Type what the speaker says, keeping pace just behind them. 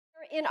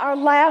in our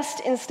last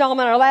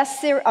installment, our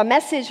last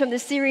message from the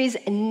series,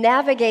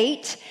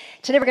 Navigate.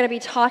 Today we're going to be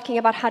talking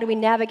about how do we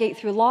navigate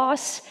through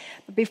loss.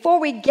 But before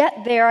we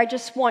get there, I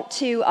just want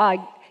to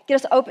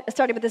get us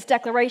started with this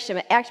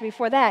declaration. Actually,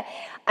 before that,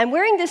 I'm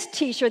wearing this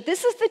t-shirt.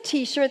 This is the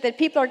t-shirt that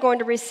people are going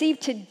to receive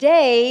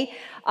today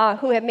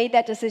who have made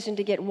that decision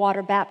to get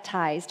water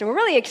baptized. And we're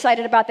really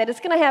excited about that.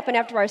 It's going to happen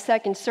after our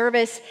second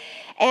service.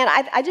 And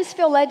I just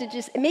feel led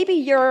to maybe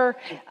you're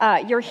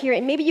here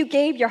and maybe you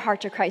gave your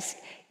heart to Christ.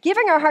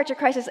 Giving our heart to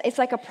Christ it's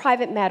like a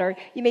private matter.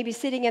 You may be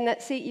sitting in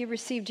that seat, you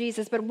receive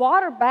Jesus, but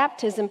water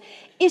baptism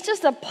is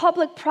just a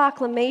public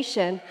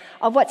proclamation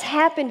of what's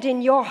happened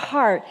in your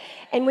heart.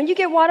 And when you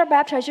get water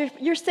baptized,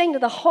 you're saying to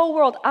the whole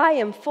world, I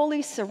am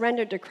fully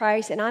surrendered to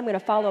Christ, and I'm going to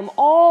follow him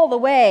all the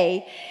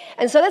way.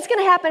 And so that's going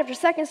to happen after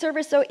second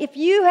service. So if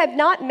you have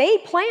not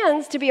made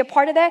plans to be a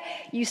part of that,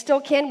 you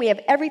still can. We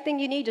have everything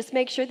you need. Just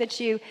make sure that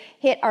you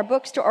hit our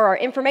bookstore or our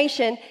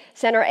information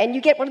center, and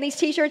you get one of these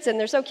t-shirts, and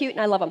they're so cute,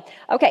 and I love them.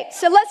 Okay,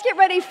 so let's get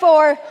ready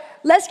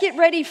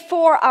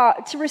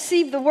to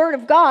receive the Word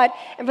of God.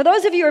 And for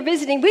those of you who are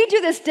visiting, we do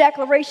this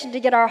declaration to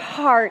get our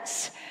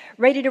hearts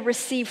ready to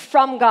receive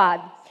from God.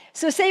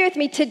 So say with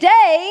me,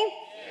 today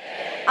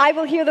I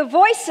will hear the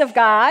voice of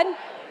God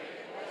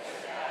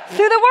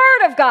through the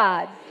Word of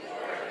God.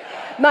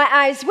 My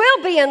eyes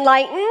will be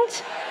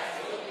enlightened,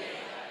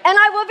 and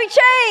I will be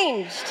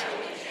changed.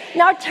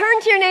 Now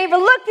turn to your neighbor,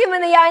 look them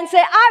in the eye, and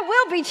say, I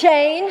will be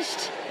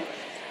changed.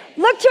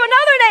 Look to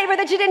another neighbor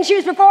that you didn't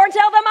choose before and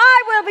tell them,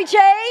 I will be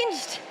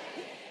changed.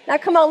 Now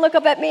come on, look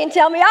up at me and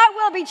tell me, I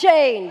will be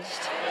changed.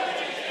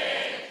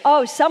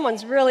 Oh,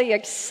 someone's really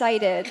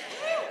excited.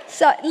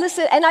 So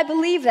listen, and I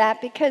believe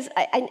that because,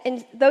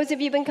 and those of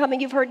you who've been coming,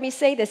 you've heard me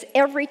say this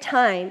every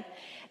time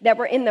that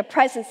we're in the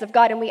presence of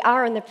God, and we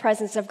are in the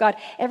presence of God.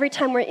 Every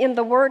time we're in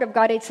the Word of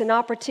God, it's an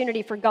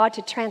opportunity for God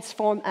to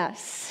transform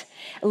us.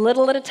 A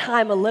little at a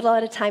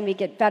time, we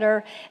get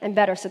better and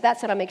better. So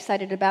that's what I'm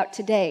excited about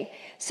today.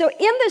 So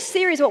in this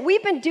series, what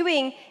we've been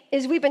doing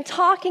is we've been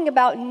talking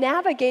about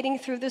navigating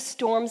through the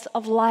storms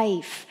of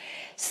life.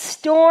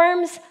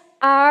 Storms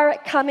are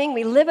coming.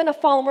 We live in a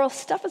fallen world.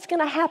 Stuff is going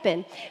to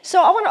happen.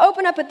 So I want to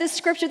open up with this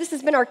scripture. This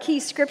has been our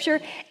key scripture.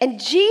 And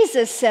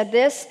Jesus said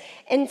this,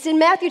 and it's in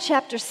Matthew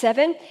chapter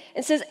 7.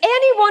 It says,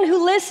 anyone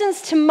who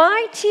listens to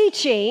my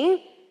teaching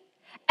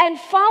and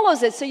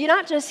follows it, so you're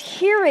not just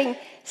hearing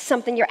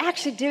something, you're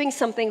actually doing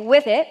something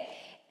with it,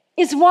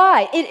 is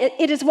wise.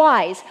 It is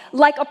wise.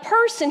 Like a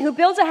person who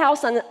builds a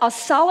house on a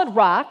solid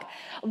rock,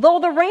 though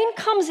the rain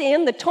comes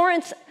and the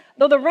torrents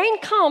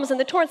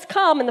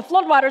come and the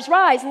floodwaters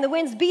rise and the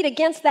winds beat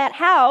against that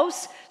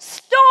house,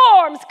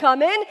 storms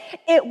come in,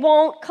 it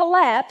won't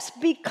collapse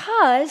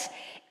because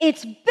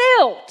it's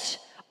built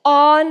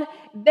on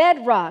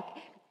bedrock.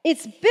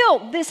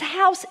 This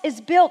house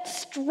is built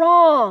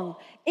strong,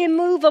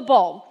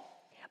 immovable.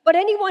 But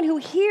anyone who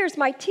hears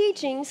my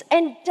teachings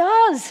and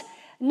does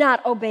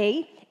not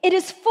obey, it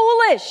is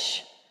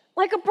foolish,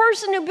 like a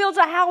person who builds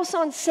a house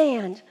on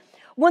sand.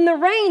 When the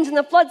rains and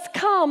the floods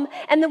come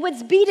and the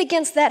winds beat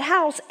against that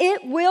house,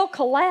 it will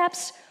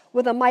collapse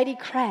with a mighty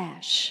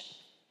crash.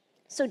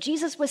 So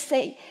Jesus was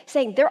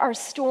saying there are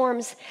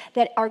storms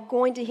that are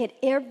going to hit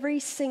every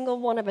single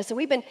one of us. And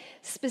we've been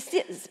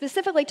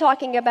specifically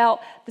talking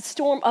about the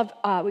storm of,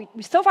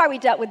 so far we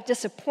dealt with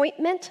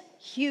disappointment,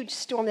 huge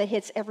storm that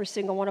hits every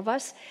single one of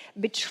us,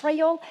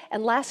 betrayal,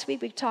 and last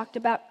week we talked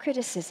about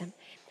criticism.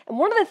 And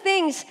one of the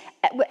things,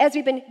 as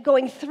we've been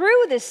going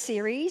through this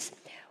series,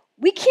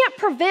 we can't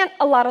prevent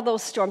a lot of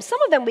those storms.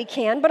 Some of them we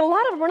can, but a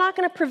lot of them we're not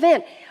going to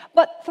prevent.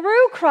 But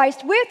through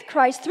Christ, with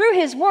Christ, through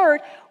His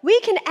Word, we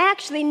can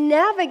actually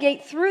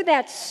navigate through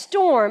that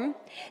storm,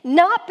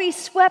 not be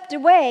swept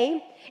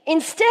away,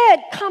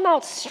 instead come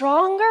out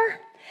stronger,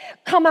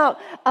 come out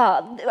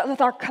with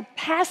our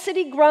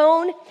capacity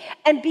grown,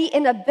 and be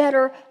in a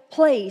better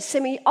place.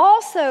 And we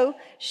also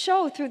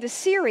show through the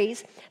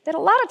series that a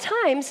lot of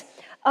times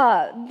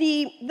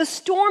the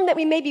storm that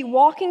we may be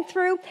walking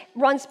through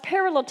runs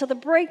parallel to the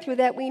breakthrough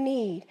that we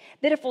need.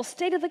 That if we'll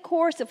stay to the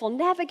course, if we'll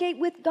navigate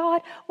with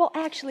God, we'll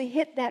actually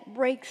hit that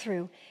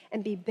breakthrough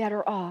and be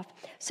better off.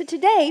 So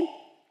today,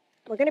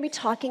 we're going to be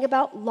talking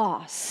about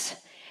loss.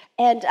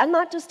 And I'm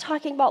not just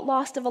talking about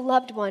loss of a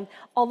loved one,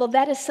 although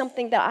that is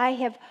something that I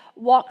have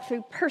walked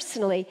through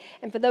personally.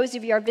 And for those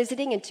of you who are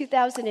visiting, in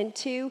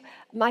 2002,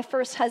 my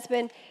first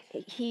husband,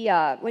 he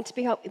went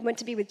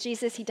to be with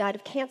Jesus. He died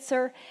of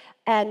cancer.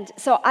 And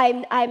so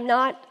I'm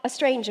not a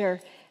stranger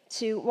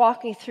to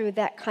walking through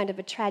that kind of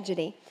a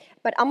tragedy.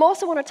 But I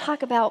also want to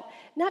talk about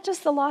not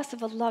just the loss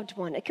of a loved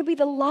one. It could be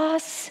the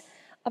loss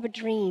of a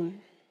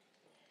dream,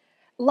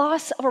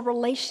 loss of a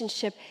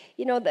relationship.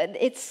 You know,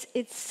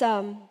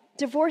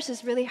 divorce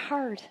is really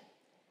hard.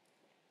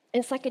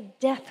 And it's like a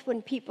death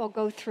when people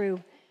go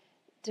through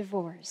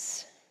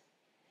divorce.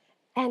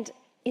 And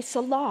it's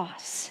a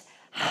loss.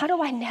 How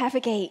do I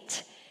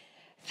navigate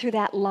through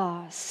that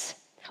loss?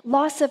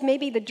 Loss of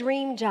maybe the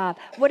dream job,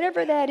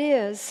 whatever that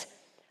is,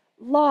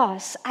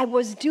 loss. I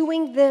was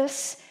doing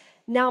this,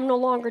 now I'm no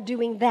longer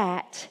doing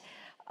that.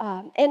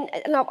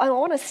 I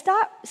want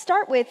to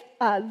start with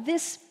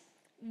this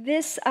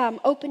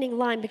opening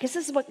line, because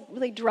this is what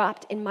really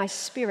dropped in my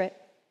spirit.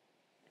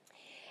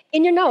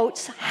 In your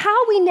notes,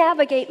 how we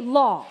navigate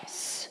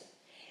loss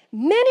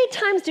many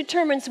times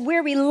determines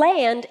where we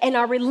land in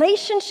our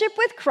relationship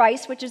with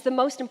Christ, which is the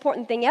most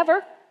important thing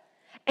ever,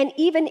 and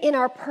even in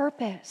our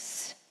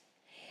purpose.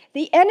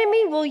 The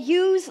enemy will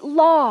use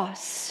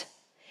loss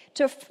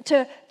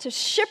to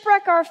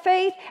shipwreck our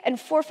faith and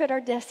forfeit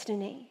our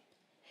destiny.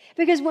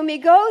 Because when we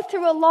go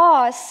through a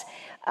loss,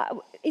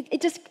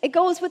 it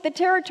goes with the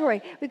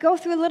territory. We go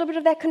through a little bit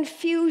of that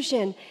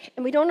confusion,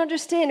 and we don't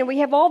understand, and we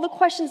have all the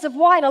questions of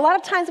why. And a lot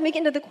of times when we get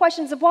into the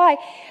questions of why,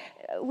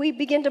 we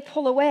begin to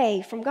pull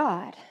away from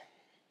God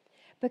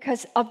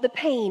because of the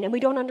pain, and we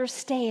don't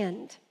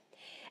understand.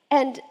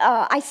 And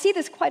I see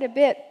this quite a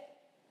bit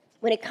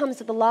when it comes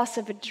to the loss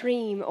of a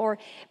dream, or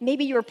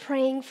maybe you were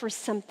praying for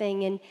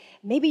something, and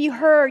maybe you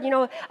heard,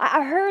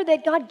 I heard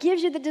that God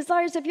gives you the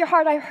desires of your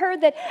heart. I heard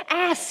that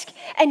ask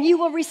and you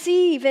will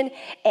receive,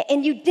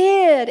 and you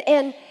did,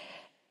 and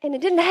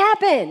it didn't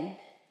happen.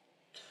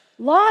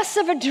 Loss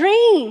of a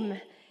dream.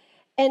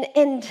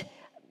 And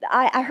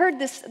I heard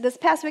this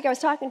past week. I was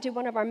talking to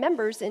one of our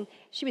members, and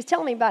she was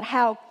telling me about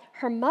how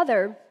her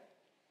mother,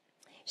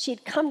 she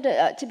had come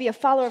to be a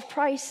follower of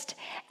Christ,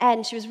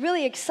 and she was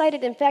really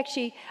excited. In fact,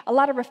 a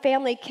lot of her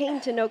family came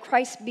to know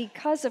Christ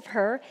because of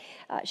her.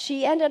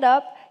 She ended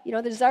up,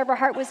 the desire of her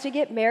heart was to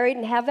get married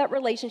and have that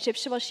relationship.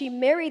 Well, she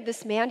married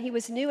this man. He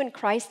was new in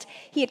Christ.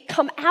 He had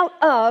come out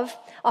of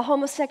a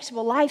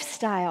homosexual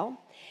lifestyle.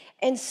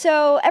 And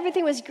so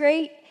everything was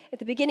great at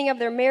the beginning of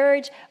their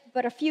marriage,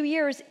 but a few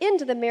years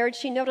into the marriage,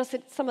 she noticed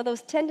that some of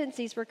those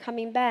tendencies were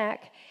coming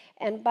back.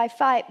 And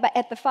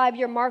at the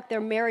 5-year mark,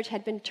 their marriage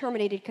had been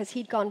terminated because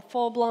he'd gone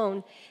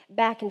full-blown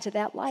back into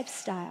that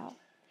lifestyle.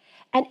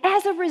 And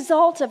as a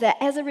result of that,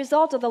 as a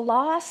result of the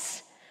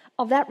loss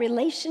of that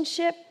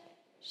relationship,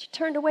 she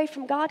turned away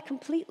from God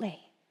completely.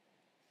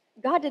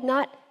 God did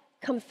not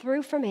come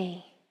through for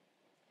me.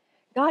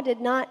 God did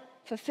not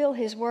fulfill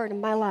his word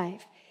in my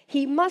life.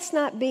 He must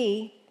not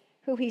be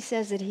who he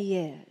says that he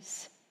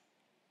is.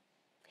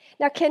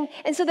 Now,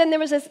 and so then there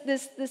was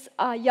this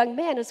young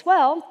man as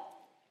well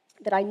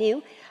that I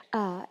knew.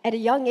 At a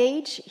young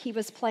age, he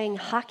was playing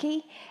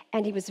hockey,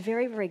 and he was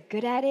very, very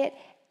good at it.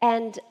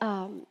 And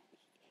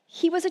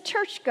he was a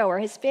churchgoer.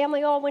 His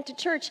family all went to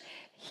church.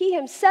 He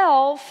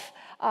himself,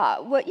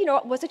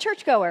 was a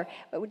churchgoer.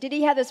 Did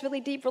he have this really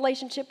deep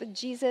relationship with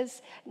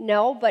Jesus?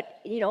 No, but,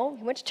 he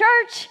went to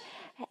church.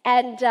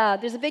 And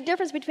there's a big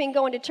difference between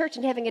going to church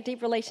and having a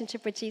deep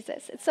relationship with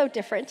Jesus. It's so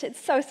different.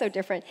 It's so, so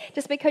different.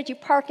 Just because you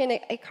park in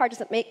a car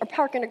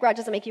park in a garage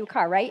doesn't make you a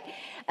car, right?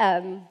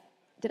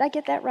 Did I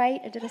get that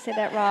right, or did I say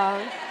that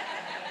wrong?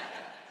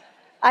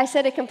 I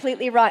said it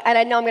completely wrong, and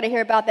I know I'm going to hear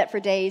about that for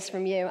days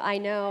from you. I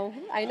know.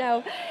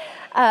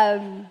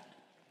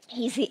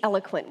 He's the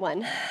eloquent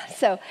one.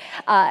 So,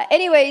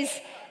 anyways,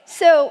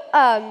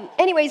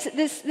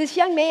 this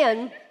young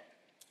man,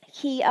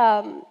 he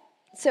was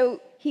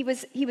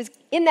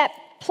in that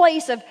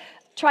place of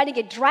trying to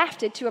get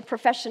drafted to a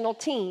professional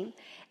team,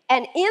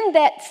 and in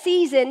that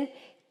season,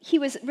 he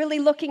was really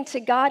looking to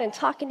God and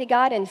talking to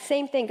God, and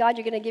same thing, God,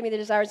 you're going to give me the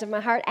desires of my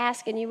heart.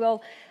 Ask and you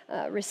will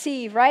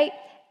receive, right?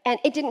 And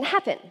it didn't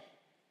happen.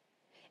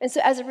 And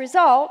so as a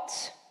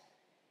result,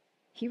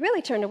 he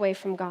really turned away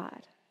from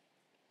God,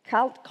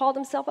 called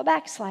himself a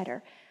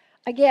backslider.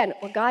 Again,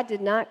 well, God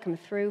did not come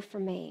through for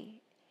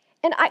me.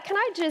 And can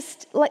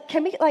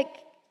we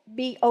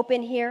be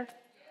open here?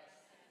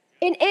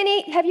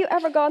 Have you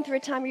ever gone through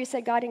a time where you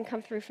said, God didn't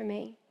come through for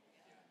me?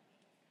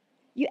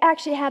 You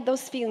actually had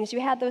those feelings, you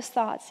had those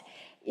thoughts,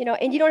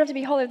 and you don't have to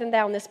be holier than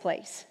thou in this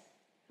place,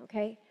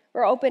 okay?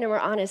 We're open and we're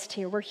honest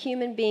here. We're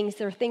human beings.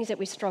 There are things that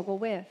we struggle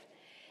with.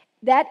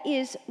 That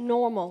is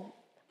normal,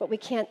 but we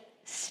can't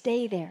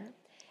stay there.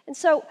 And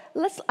so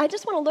I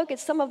just want to look at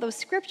some of those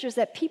scriptures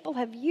that people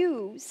have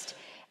used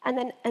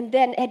and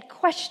then had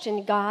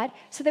questioned God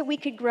so that we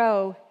could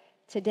grow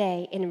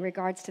today in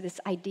regards to this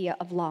idea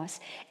of loss.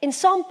 In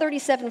Psalm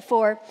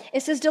 37:4,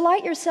 it says,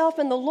 delight yourself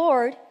in the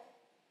Lord,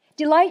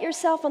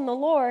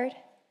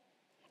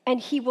 and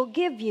he will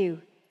give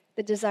you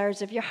the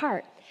desires of your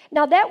heart.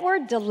 Now, that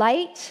word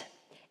delight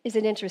is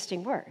an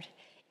interesting word.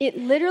 It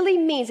literally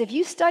means, if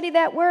you study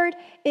that word,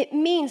 it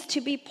means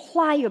to be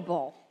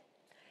pliable,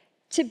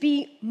 to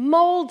be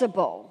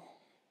moldable,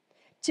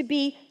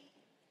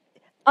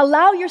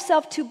 allow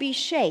yourself to be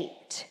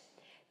shaped,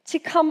 to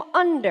come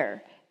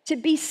under, to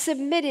be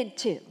submitted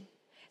to.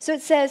 So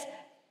it says,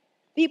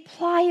 be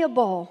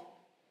pliable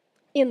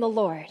in the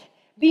Lord.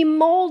 Be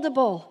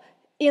moldable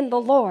in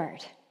the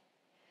Lord.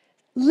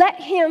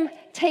 Let him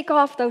take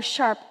off those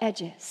sharp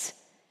edges.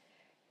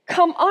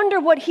 Come under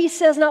what he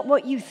says, not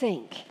what you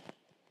think.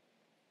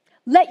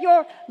 Let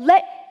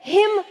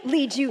him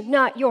lead you,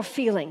 not your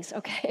feelings,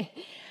 okay?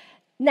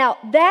 Now,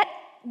 that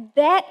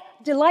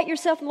delight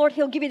yourself in the Lord,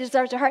 he'll give you the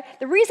desires of your heart.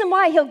 The reason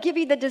why he'll give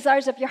you the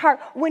desires of your heart,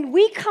 when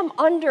we come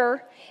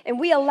under and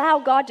we allow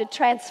God to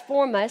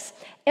transform us,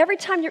 every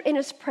time you're in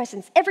his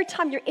presence, every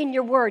time you're in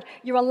your word,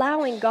 you're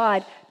allowing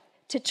God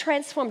to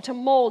transform, to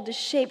mold, to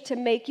shape, to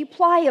make you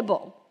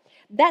pliable.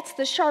 That's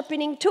the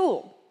sharpening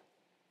tool.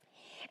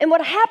 And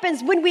what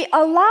happens when we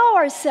allow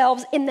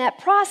ourselves in that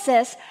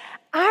process,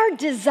 our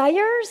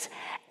desires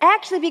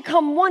actually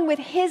become one with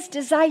his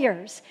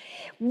desires.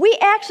 We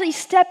actually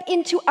step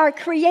into our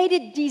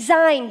created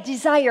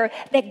desire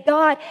that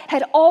God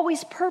had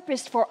always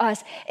purposed for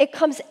us. It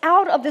comes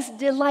out of this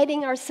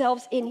delighting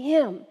ourselves in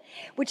him,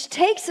 which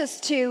takes us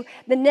to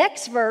the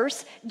next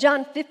verse,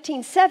 John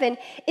 15:7.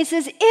 It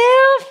says,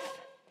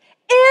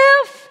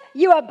 if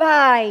you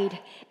abide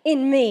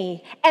in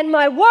me and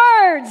my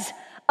words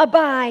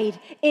abide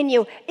in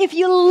you. If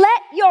you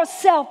let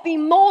yourself be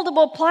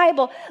moldable,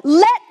 pliable,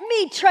 let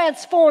me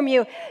transform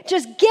you.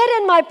 Just get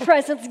in my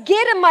presence,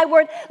 get in my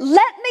word.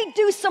 Let me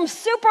do some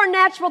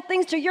supernatural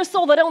things to your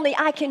soul that only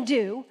I can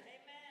do. Amen.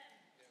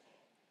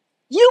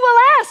 You will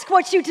ask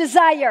what you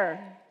desire,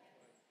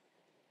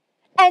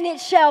 and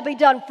it shall be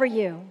done for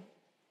you.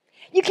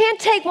 You can't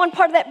take one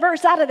part of that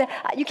verse out of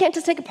that. You can't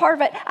just take a part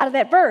of it out of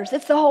that verse.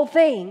 It's the whole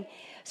thing.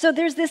 So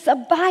there's this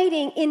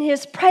abiding in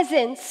his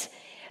presence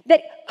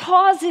that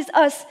causes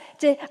us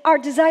to, our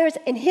desires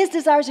and his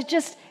desires to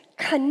just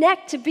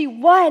connect, to be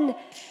one,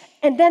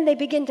 and then they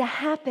begin to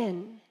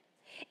happen.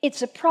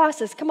 It's a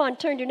process. Come on,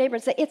 turn to your neighbor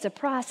and say, it's a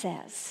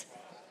process.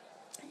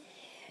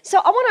 So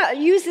I want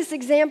to use this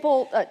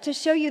example to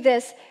show you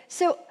this.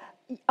 So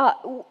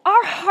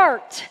our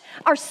heart,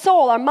 our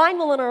soul, our mind,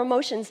 will, and our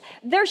emotions,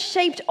 they're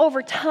shaped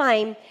over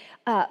time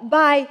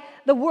by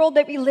the world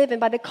that we live in,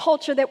 by the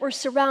culture that we're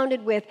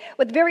surrounded with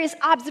various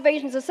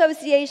observations,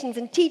 associations,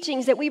 and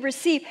teachings that we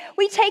receive.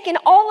 We take in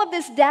all of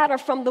this data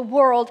from the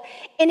world,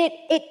 and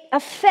it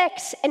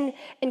affects and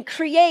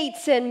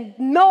creates and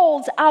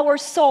molds our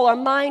soul, our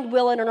mind,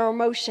 will, and our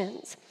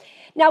emotions.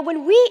 Now,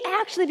 when we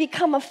actually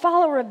become a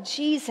follower of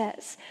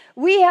Jesus,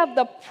 we have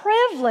the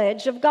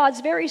privilege of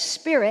God's very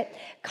Spirit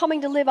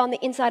coming to live on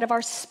the inside of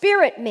our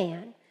spirit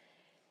man.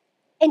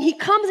 And he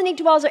comes and he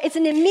dwells there. It's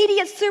an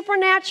immediate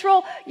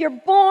supernatural. You're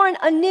born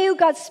anew.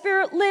 God's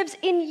Spirit lives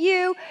in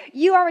you.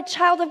 You are a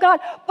child of God.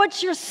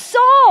 But your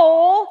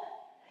soul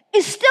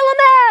is still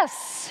a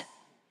mess.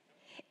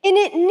 And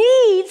it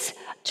needs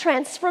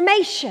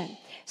transformation.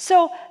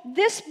 So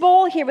this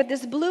bowl here with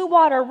this blue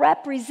water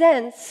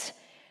represents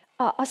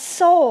a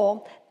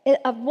soul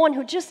of one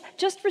who just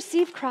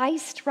received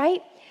Christ,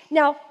 right?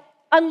 Now,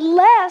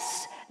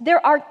 unless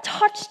there are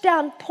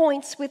touchdown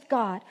points with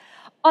God,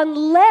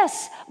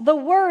 unless the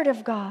Word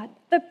of God,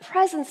 the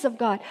presence of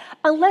God,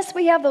 unless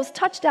we have those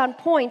touchdown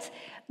points,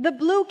 the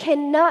blue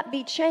cannot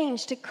be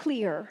changed to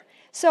clear.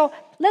 So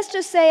let's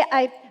just say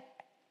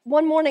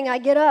one morning I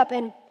get up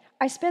and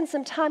I spend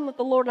some time with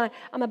the Lord and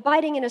I'm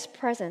abiding in his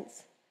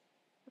presence.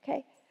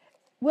 Okay?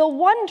 Will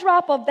one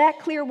drop of that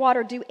clear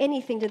water do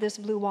anything to this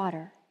blue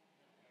water?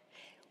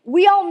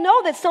 We all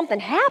know that something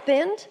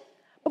happened,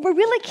 but we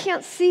really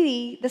can't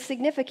see the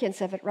significance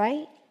of it,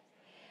 right?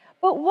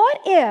 But what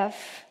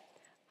if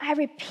I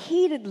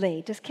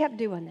repeatedly just kept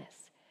doing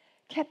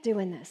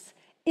this?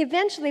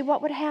 Eventually,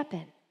 what would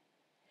happen?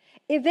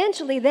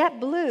 Eventually, that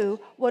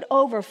blue would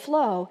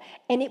overflow,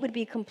 and it would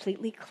be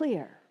completely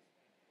clear.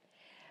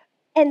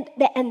 And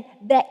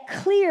that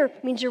clear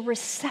means you're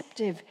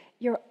receptive,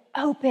 you're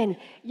open,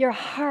 your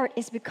heart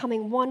is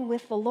becoming one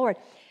with the Lord.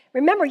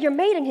 Remember, you're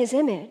made in his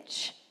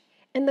image.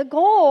 And the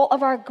goal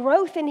of our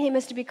growth in him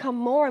is to become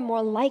more and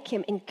more like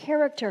him in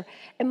character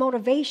and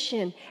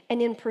motivation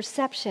and in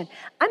perception.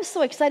 I'm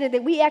so excited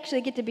that we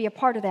actually get to be a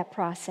part of that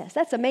process.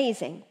 That's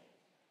amazing.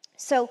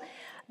 So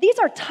these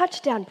are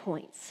touchdown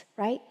points,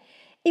 right?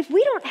 If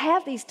we don't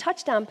have these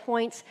touchdown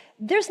points,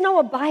 there's no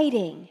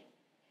abiding.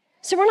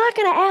 So we're not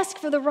going to ask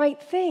for the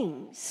right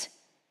things,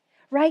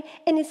 right?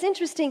 And it's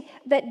interesting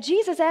that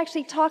Jesus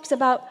actually talks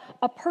about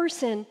a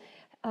person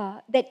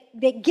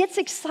that gets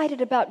excited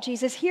about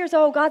Jesus. Here's,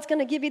 God's going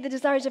to give you the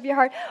desires of your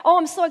heart. Oh,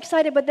 I'm so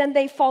excited, but then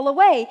they fall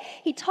away.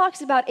 He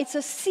talks about it's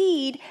a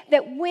seed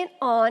that went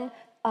on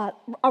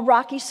a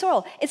rocky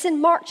soil. It's in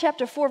Mark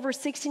chapter 4, verse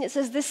 16. It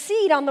says, the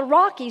seed on the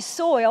rocky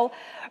soil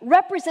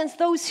represents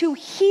those who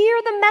hear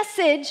the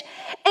message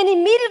and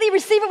immediately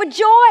receive it with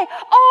joy.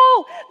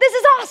 Oh, this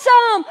is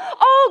awesome.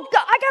 Oh,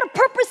 God, I got a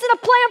purpose and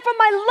a plan for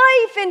my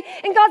life,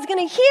 and God's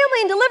going to heal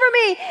me and deliver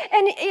me,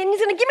 and he's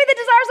going to give me the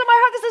desires of my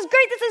heart. This is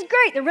great. This is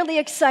great. They're really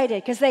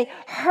excited because they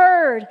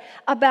heard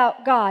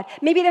about God.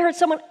 Maybe they heard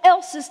someone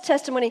else's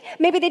testimony.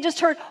 Maybe they just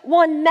heard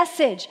one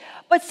message.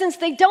 But since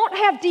they don't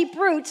have deep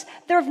roots,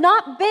 there have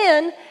not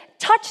been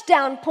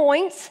touchdown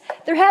points.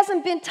 There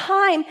hasn't been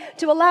time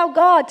to allow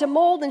God to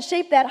mold and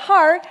shape that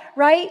heart,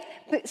 right?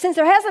 But since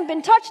there hasn't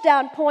been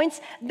touchdown points,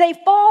 they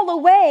fall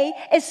away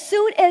as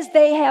soon as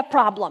they have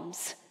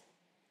problems.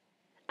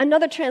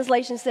 Another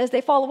translation says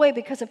they fall away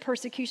because of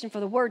persecution for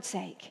the word's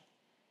sake.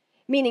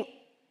 Meaning,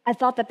 I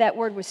thought that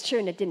word was true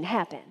and it didn't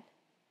happen.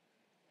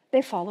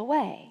 They fall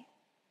away.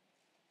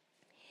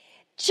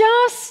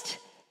 Just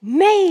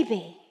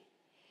maybe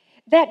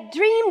that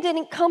dream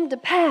didn't come to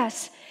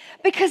pass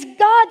because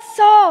God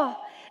saw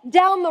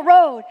down the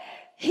road.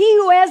 He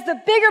who has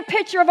the bigger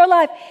picture of our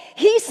life,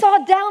 he saw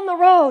down the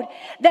road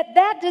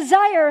that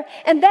desire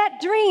and that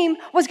dream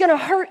was going to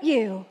hurt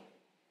you.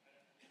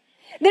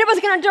 That it was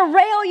going to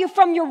derail you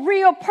from your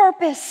real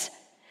purpose.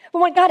 But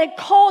what God had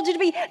called you to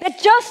be, that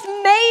just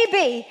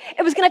maybe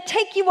it was going to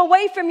take you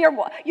away from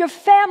your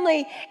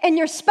family and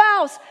your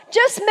spouse.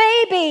 Just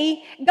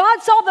maybe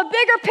God saw the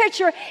bigger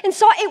picture and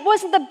saw it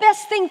wasn't the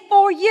best thing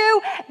for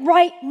you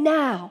right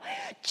now.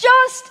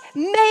 Just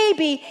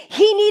maybe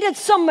He needed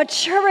some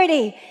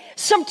maturity,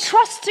 some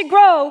trust to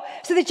grow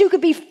so that you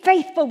could be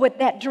faithful with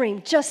that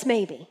dream. Just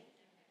maybe.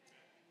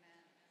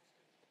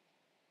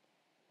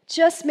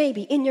 Just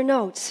maybe, in your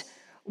notes,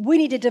 we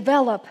need to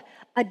develop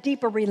a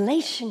deeper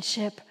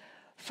relationship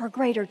for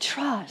greater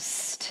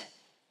trust.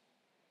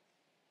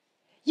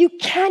 You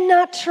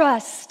cannot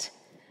trust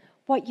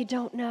what you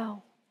don't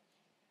know.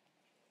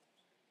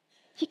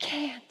 You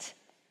can't.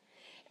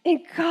 And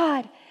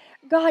God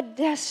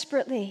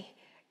desperately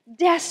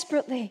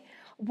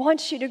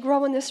wants you to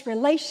grow in this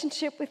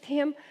relationship with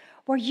Him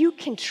where you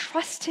can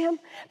trust Him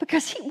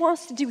because He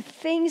wants to do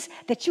things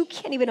that you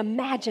can't even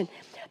imagine.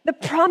 The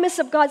promise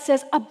of God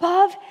says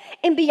above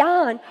and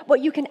beyond what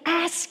you can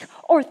ask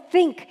or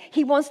think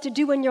He wants to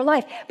do in your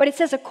life. But it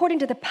says according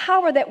to the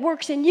power that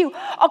works in you,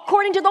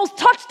 according to those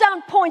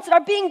touchdown points that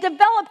are being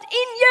developed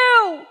in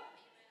you.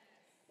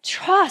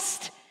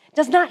 Trust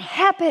does not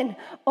happen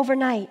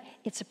overnight.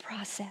 It's a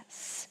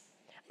process.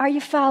 Are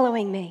you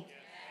following me?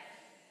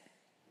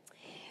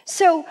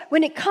 So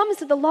when it comes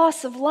to the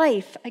loss of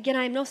life, again,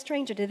 I am no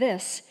stranger to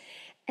this.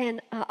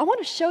 And I want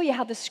to show you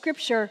how the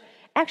scripture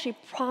actually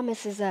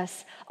promises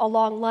us a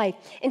long life.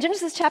 In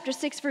Genesis chapter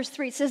 6, verse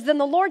 3, it says, "Then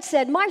the Lord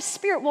said, my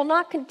spirit will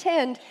not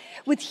contend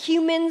with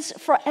humans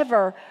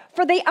forever,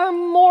 for they are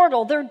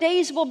mortal. Their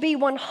days will be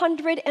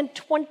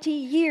 120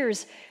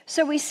 years.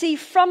 So we see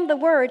from the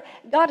word,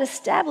 God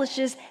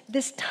establishes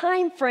this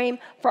time frame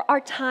for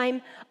our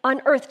time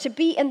on earth, to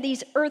be in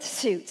these earth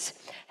suits.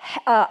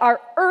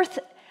 Our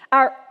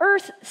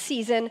earth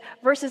season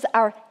versus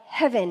our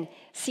heaven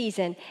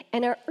season.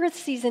 And our earth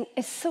season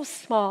is so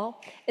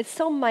small, it's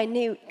so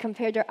minute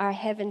compared to our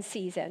heaven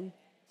season.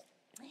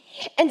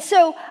 And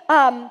so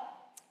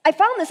I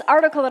found this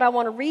article that I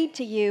want to read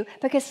to you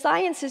because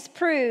science has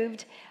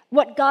proved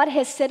what God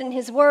has said in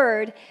His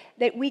Word,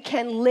 that we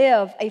can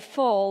live a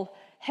full,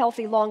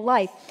 healthy, long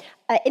life.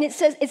 And it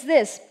says, it's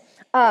this.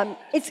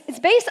 It's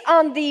based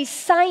on the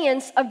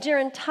science of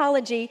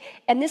gerontology,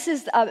 and this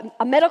is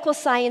a medical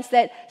science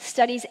that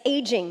studies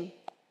aging.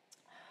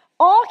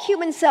 All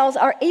human cells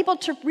are able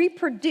to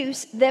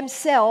reproduce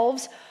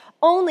themselves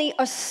only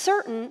a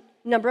certain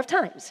number of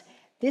times.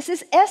 This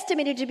is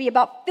estimated to be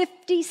about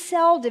 50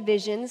 cell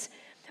divisions,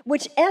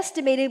 which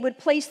estimated would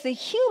place the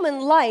human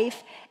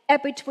life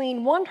at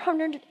between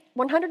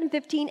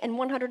 115 and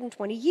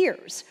 120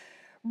 years.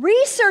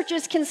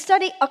 Researchers can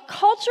study a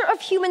culture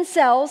of human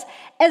cells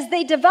as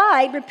they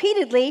divide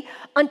repeatedly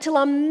until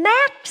a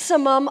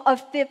maximum of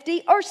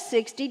 50 or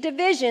 60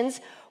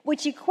 divisions,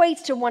 which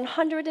equates to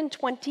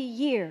 120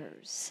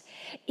 years.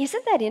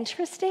 Isn't that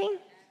interesting?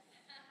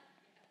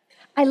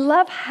 I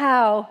love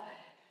how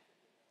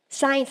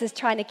science is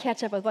trying to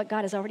catch up with what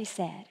God has already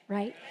said,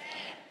 right?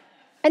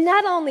 And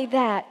not only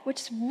that,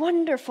 which is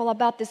wonderful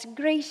about this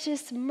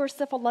gracious,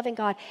 merciful, loving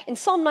God. In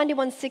Psalm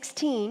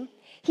 91:16,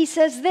 He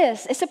says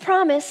this. It's a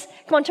promise.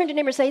 Come on, turn to your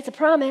neighbor and say, it's a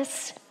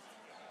promise.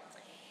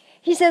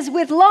 He says,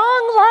 with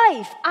long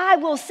life, I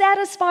will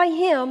satisfy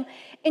him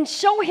and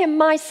show him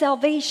my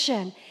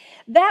salvation.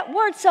 That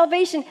word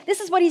salvation,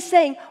 this is what He's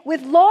saying.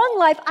 With long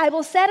life, I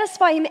will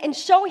satisfy him and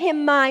show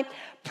him my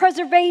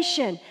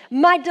preservation,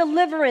 my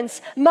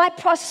deliverance, my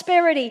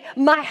prosperity,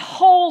 my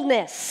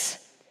wholeness.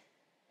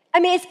 I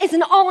mean, it's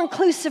an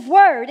all-inclusive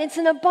word. It's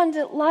an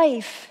abundant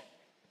life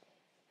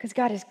because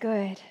God is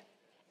good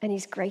and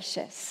He's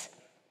gracious.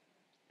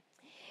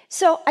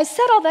 So I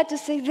said all that to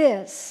say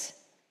this.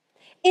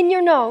 In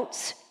your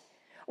notes,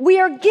 we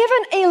are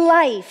given a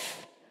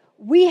life.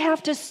 We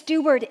have to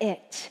steward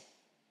it.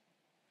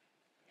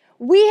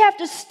 We have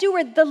to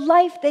steward the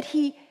life that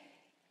He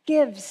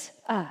gives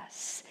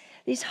us.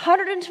 These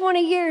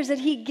 120 years that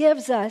He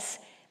gives us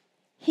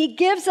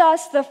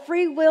the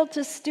free will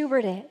to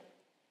steward it.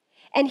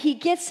 And He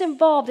gets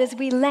involved as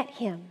we let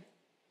Him.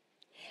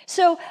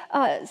 So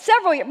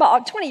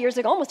about 20 years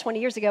ago, almost 20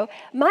 years ago,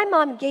 my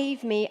mom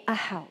gave me a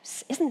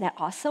house. Isn't that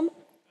awesome?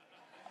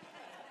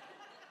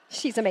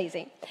 She's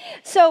amazing.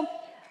 So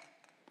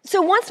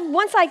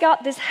once I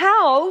got this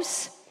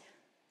house,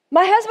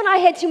 my husband and I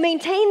had to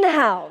maintain the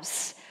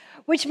house,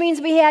 which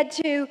means we had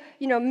to,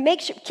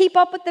 keep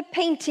up with the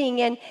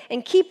painting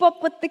and keep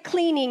up with the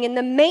cleaning and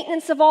the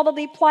maintenance of all of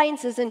the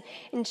appliances and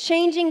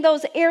changing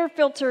those air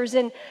filters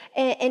and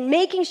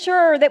making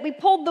sure that we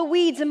pulled the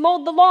weeds and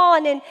mowed the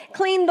lawn and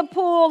cleaned the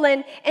pool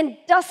and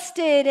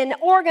dusted and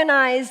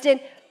organized. And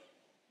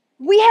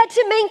we had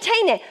to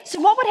maintain it. So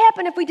what would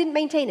happen if we didn't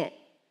maintain it?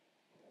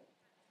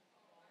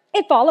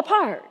 It'd fall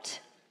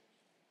apart.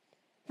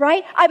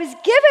 right? I was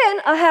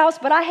given a house,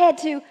 but I had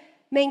to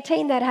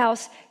maintain that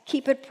house,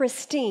 keep it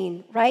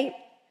pristine, right?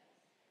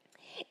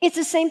 It's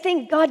the same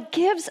thing. God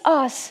gives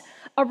us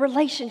a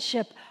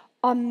relationship,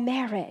 a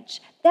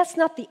marriage. That's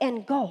not the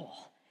end goal.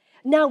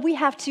 Now we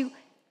have to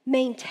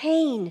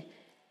maintain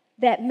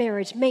that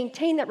marriage,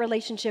 maintain that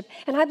relationship.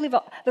 And I believe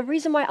the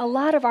reason why a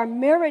lot of our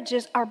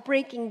marriages are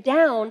breaking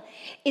down,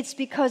 it's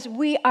because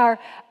we are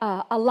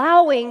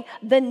allowing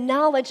the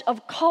knowledge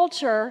of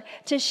culture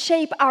to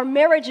shape our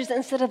marriages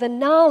instead of the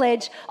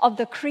knowledge of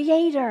the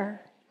Creator.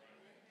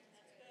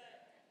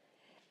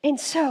 And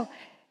so,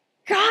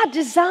 God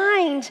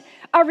designed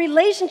our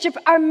relationship,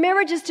 our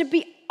marriages to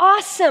be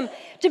awesome,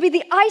 to be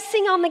the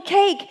icing on the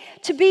cake,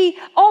 to be,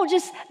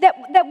 just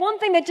that one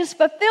thing that just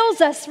fulfills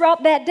us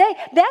throughout that day.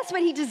 That's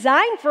what He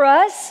designed for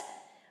us.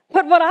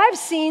 But what I've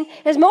seen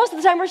is most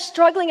of the time we're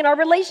struggling in our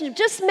relationship.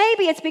 Just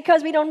maybe it's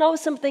because we don't know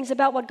some things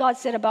about what God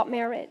said about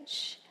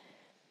marriage.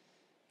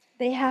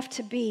 They have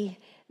to be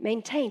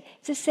maintained.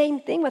 It's the same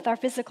thing with our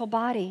physical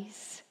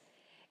bodies.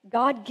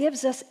 God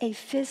gives us a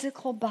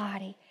physical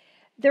body.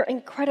 They're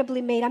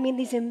incredibly made. I mean,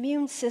 these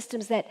immune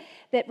systems that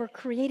were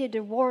created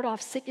to ward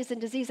off sickness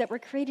and disease, that were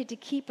created to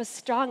keep us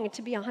strong and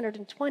to be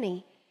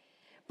 120.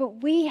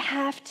 But we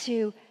have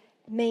to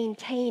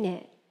maintain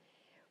it.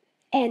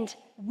 And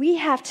we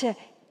have to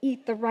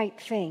eat the right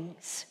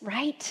things,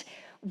 right?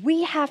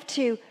 We have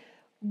to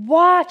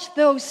watch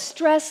those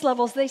stress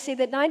levels. They say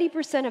that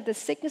 90% of the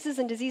sicknesses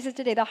and diseases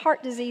today, the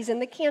heart disease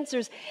and the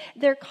cancers,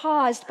 they're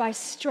caused by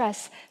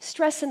stress.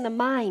 Stress in the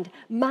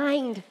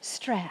mind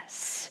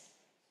stress.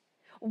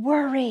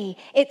 Worry,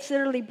 it's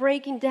literally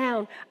breaking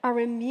down our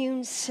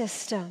immune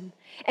system.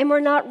 And we're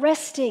not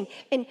resting.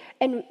 And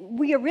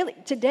we are really,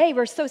 today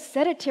we're so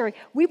sedentary.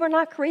 We were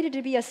not created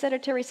to be a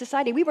sedentary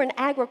society. We were an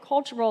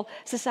agricultural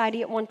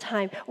society at one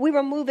time. We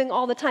were moving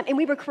all the time, and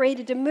we were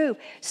created to move.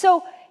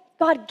 So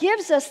God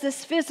gives us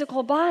this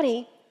physical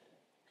body.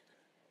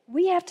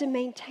 We have to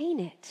maintain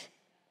it.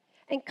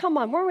 And come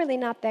on, we're really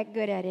not that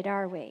good at it,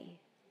 are we?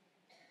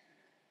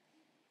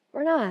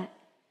 We're not.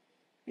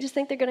 We just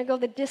think they're going to go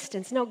the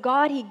distance. No,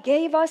 God, He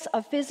gave us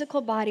a physical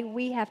body.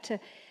 We have to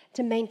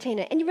maintain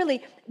it. And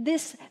really,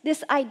 this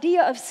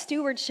idea of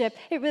stewardship,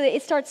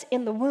 it starts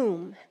in the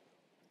womb.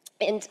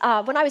 And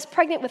when I was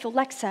pregnant with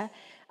Alexa,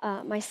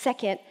 my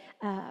second,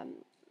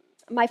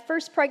 my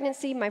first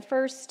pregnancy, my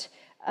first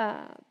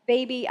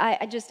baby,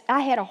 I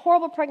had a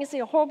horrible pregnancy,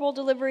 a horrible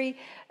delivery,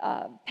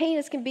 pain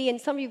as can be.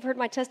 And some of you have heard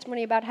my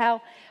testimony about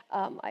how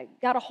I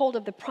got a hold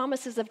of the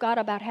promises of God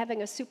about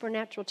having a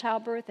supernatural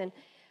childbirth. And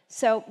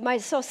so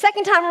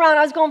second time around,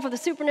 I was going for the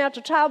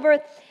supernatural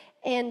childbirth.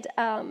 And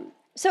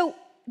so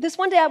this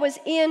one day I was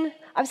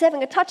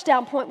having a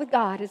touchdown point with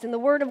God. It's in the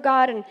Word of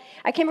God. And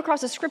I came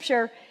across a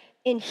scripture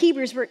in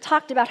Hebrews where it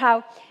talked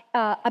about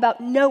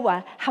about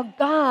Noah, how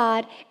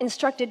God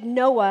instructed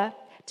Noah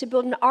to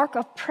build an ark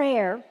of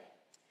prayer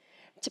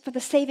for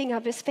the saving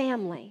of his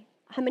family.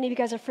 How many of you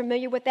guys are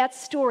familiar with that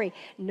story?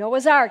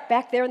 Noah's Ark,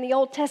 back there in the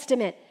Old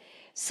Testament.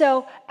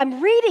 So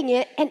I'm reading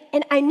it,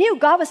 and I knew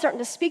God was starting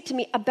to speak to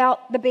me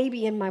about the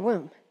baby in my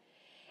womb.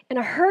 And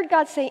I heard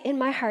God say in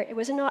my heart, it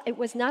was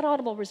not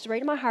audible, it was right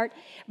in my heart,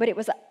 but it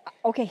was,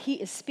 okay, He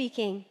is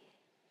speaking.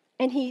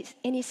 And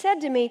he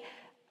said to me,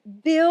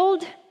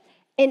 build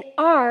an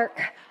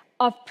ark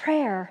of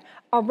prayer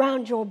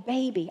around your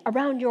baby,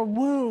 around your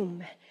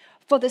womb,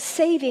 for the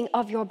saving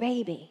of your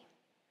baby.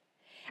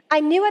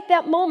 I knew at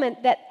that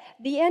moment that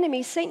the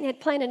enemy, Satan, had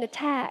planned an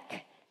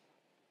attack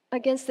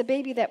against the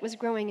baby that was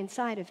growing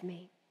inside of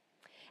me.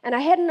 And I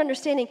had an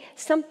understanding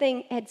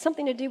had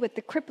something to do with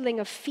the crippling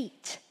of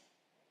feet.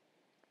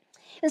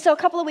 And so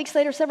several weeks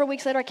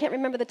later, I can't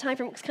remember the time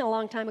frame, it was kind of a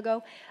long time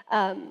ago,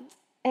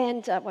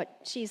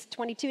 she's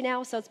 22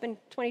 now, so it's been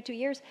 22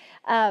 years.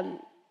 I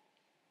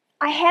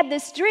had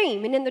this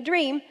dream, and in the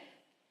dream,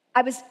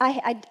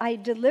 I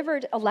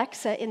delivered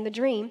Alexa in the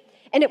dream,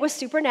 and it was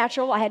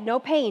supernatural. I had no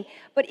pain.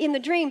 But in the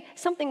dream,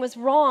 something was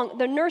wrong.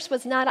 The nurse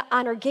was not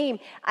on her game.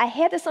 I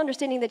had this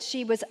understanding that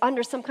she was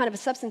under some kind of a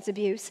substance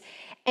abuse.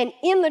 And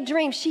in the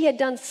dream, she had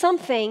done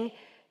something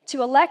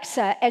to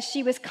Alexa as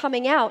she was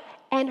coming out,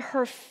 and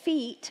her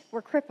feet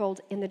were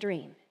crippled in the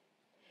dream.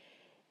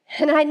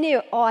 And I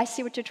knew, I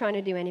see what you're trying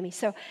to do, enemy.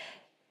 So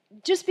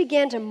just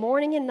began to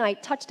morning and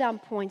night, touchdown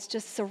points,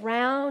 just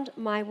surround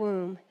my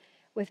womb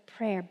with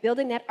prayer,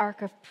 building that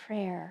ark of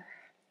prayer.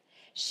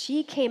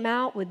 She came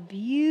out with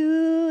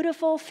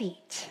beautiful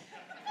feet.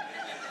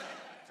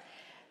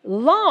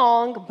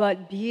 Long,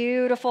 but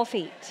beautiful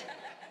feet.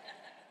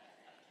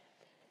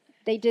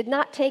 They did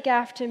not take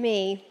after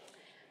me.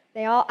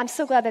 I'm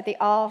so glad that they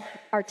all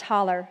are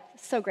taller.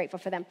 So grateful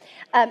for them.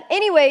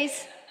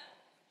 Anyways,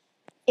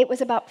 it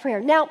was about prayer.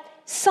 Now,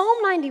 Psalm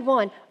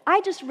 91, I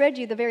just read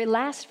you the very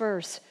last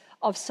verse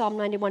of Psalm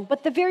 91,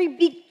 but the very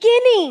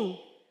beginning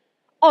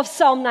of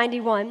Psalm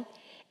 91,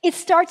 it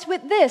starts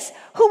with this: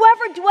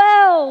 whoever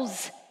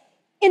dwells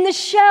in the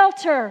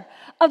shelter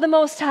of the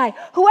Most High,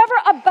 whoever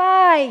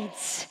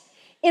abides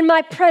in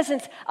my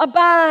presence,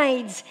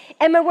 abides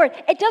in my word.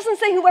 It doesn't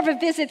say whoever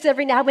visits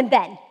every now and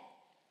then.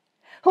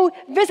 who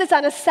visits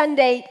on a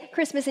Sunday,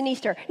 Christmas and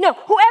Easter. No,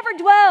 whoever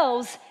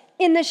dwells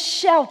in the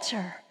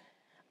shelter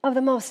of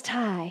the Most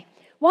High.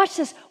 Watch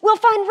this. We'll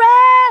find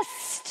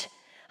rest.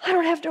 I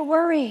don't have to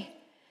worry.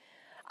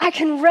 I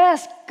can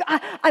rest.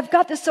 I've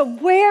got this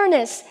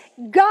awareness.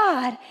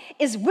 God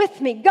is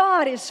with me.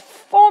 God is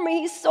for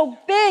me. He's so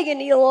big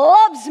and He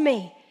loves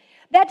me.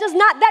 That does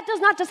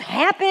not just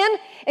happen.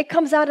 It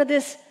comes out of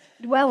this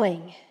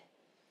dwelling,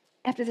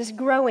 after this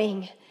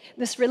growing,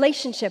 this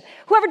relationship.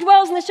 Whoever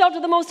dwells in the shelter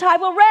of the Most High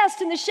will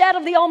rest in the shadow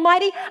of the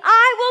Almighty.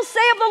 I will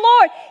say of the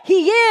Lord,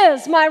 He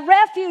is my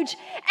refuge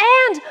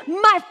and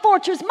my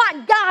fortress,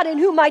 my God in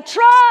whom I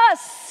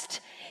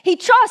trust. He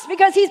trusts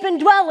because He's been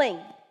dwelling.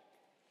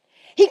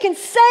 He can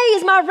say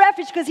He's my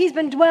refuge because He's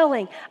been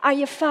dwelling. Are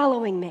you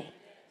following me?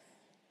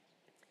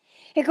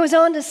 It goes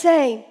on to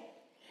say,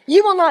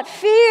 you will not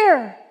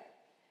fear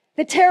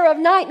the terror of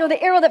night, nor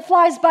the arrow that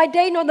flies by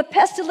day, nor the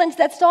pestilence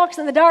that stalks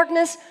in the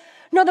darkness,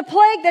 nor the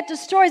plague that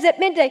destroys at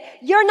midday.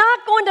 You're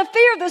not going to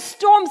fear the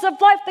storms of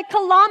life, the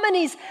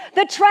calamities,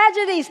 the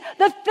tragedies,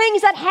 the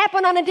things that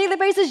happen on a daily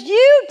basis.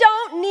 You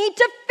don't need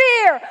to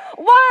fear.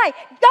 Why?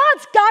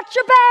 God's got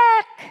your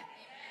back.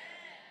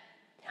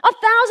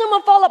 1,000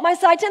 will fall at my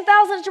side,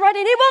 10,000 at your right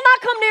hand. He will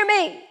not come near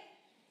me.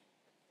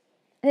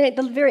 And at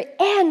the very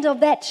end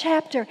of that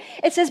chapter,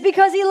 it says,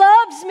 because He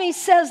loves me,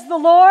 says the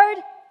Lord.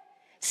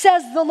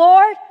 Says the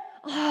Lord.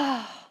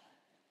 Oh.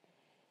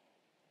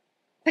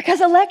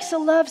 Because Alexa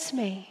loves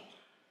me.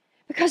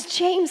 Because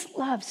James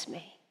loves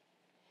me.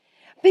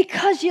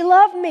 Because you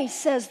love me,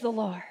 says the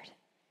Lord.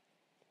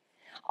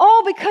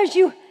 Oh, because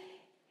you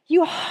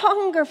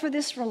hunger for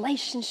this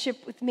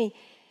relationship with me.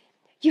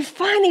 You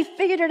finally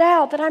figured it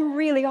out that I'm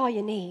really all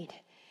you need.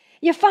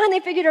 You finally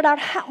figured it out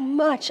how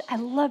much I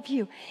love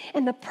you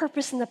and the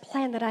purpose and the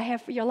plan that I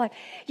have for your life.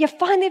 You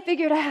finally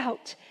figured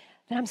out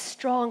that I'm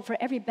strong for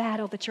every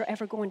battle that you're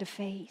ever going to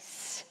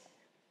face.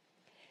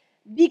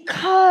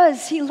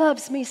 Because He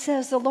loves me,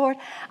 says the Lord,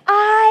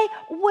 I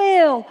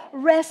will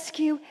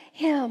rescue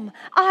him.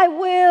 I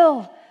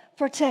will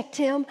protect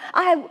him.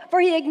 For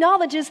He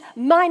acknowledges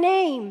my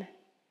name.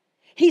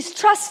 He's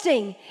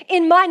trusting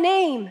in my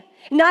name,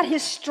 not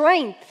his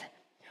strength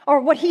or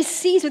what he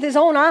sees with his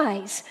own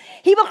eyes.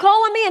 He will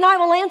call on me and I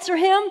will answer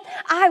him.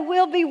 I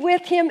will be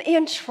with him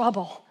in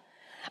trouble.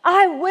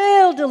 I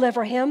will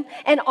deliver him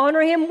and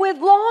honor him with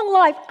long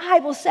life. I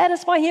will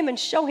satisfy him and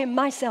show him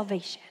my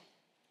salvation.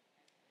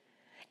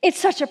 It's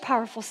such a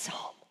powerful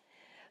psalm.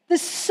 The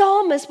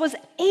psalmist was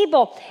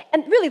able,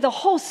 and really the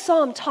whole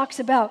psalm talks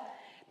about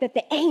that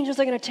the angels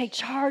are going to take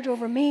charge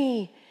over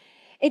me.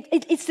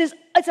 It's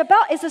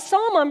a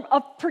psalm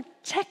of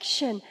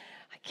protection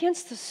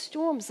against the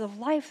storms of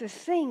life, the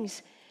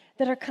things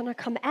that are going to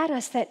come at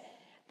us that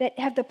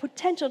have the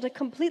potential to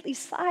completely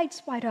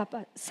sideswipe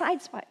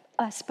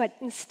us, but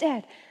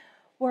instead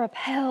we're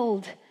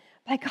upheld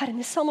by God. And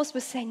the psalmist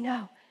was saying,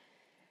 no,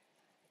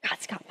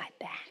 God's got my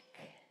back.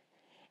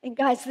 And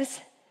guys,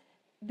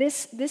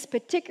 this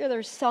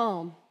particular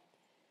psalm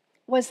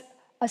was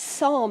a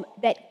psalm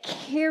that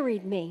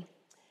carried me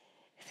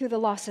through the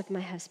loss of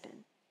my husband.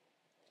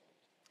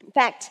 In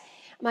fact,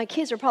 my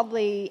kids were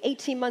probably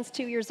 18 months,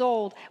 2 years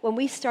old when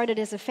we started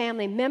as a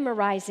family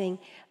memorizing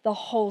the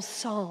whole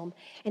psalm.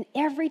 And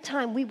every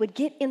time we would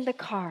get in the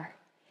car,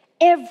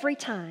 every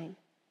time,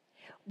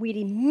 we'd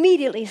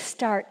immediately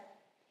start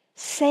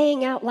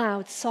saying out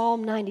loud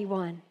Psalm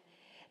 91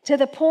 to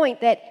the point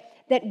that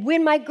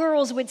when my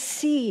girls would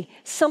see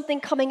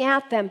something coming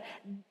at them,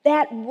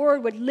 that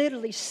word would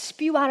literally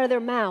spew out of their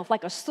mouth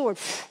like a sword.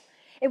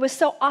 It was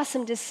so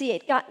awesome to see.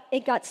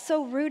 It got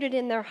so rooted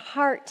in their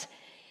heart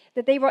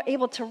that they were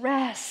able to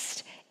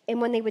rest. And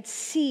when they would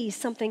see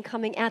something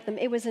coming at them,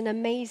 it was an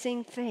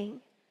amazing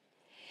thing.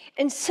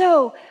 And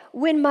so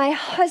when my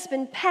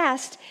husband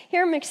passed,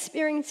 here I'm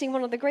experiencing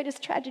one of the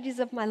greatest tragedies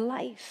of my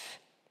life.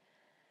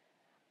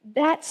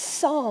 That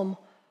psalm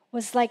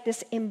was like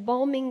this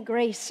embalming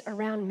grace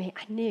around me.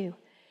 I knew,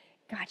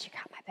 God, you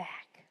got my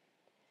back.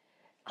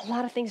 A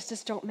lot of things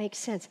just don't make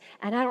sense,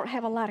 and I don't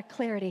have a lot of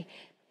clarity,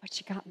 but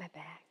you got my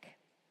back.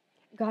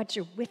 God,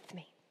 you're with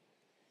me.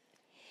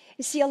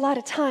 You see, a lot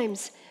of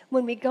times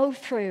when we go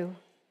through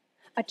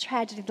a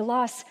tragedy, the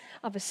loss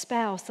of a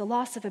spouse, the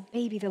loss of a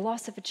baby, the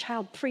loss of a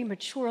child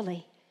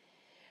prematurely,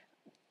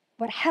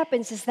 what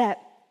happens is that,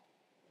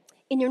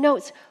 in your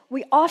notes,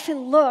 we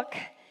often look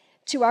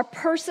to our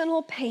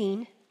personal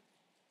pain,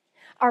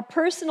 our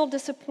personal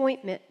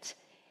disappointment,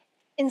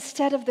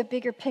 instead of the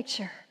bigger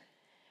picture,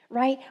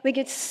 right? We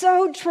get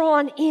so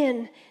drawn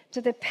in to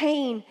the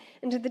pain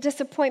and to the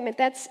disappointment.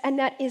 That's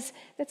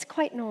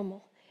quite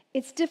normal.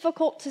 It's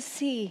difficult to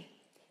see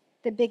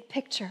the big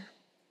picture.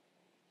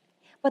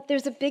 But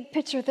there's a big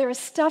picture. There is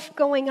stuff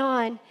going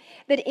on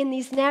that in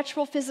these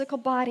natural physical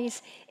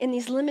bodies, in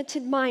these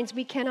limited minds,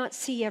 we cannot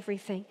see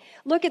everything.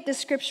 Look at this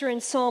scripture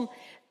in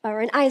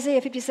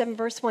Isaiah 57,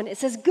 verse 1. It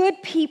says,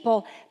 good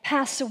people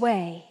pass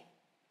away.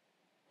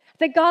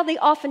 The godly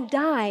often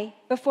die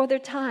before their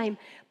time,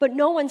 but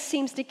no one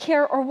seems to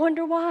care or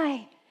wonder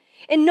why.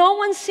 And no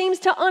one seems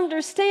to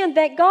understand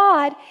that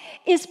God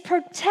is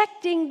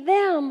protecting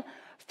them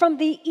from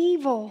the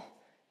evil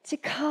to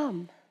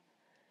come.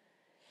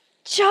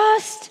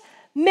 Just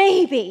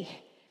maybe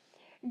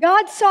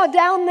God saw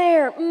down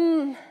there,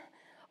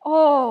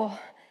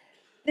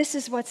 this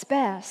is what's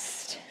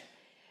best.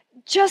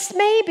 Just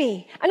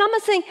maybe. And I'm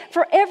not saying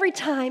for every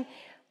time.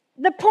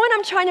 The point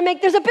I'm trying to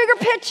make, there's a bigger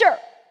picture.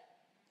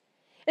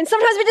 And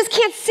sometimes we just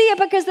can't see it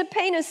because the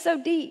pain is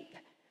so deep.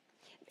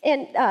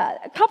 And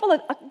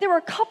there were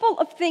a couple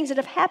of things that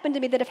have happened to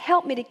me that have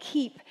helped me to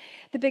keep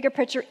the bigger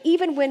picture,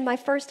 even when my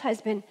first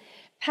husband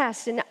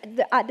passed. And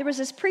there was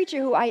this preacher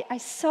who I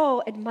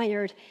so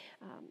admired.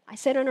 I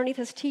sat underneath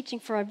his teaching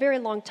for a very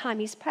long time.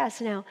 He's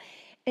passed now.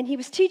 And he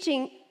was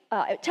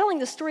telling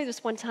the story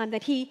this one time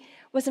that he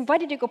was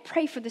invited to go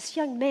pray for this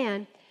young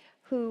man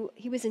who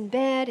he was in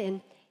bed,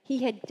 and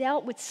he had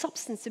dealt with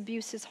substance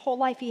abuse his whole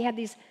life. He had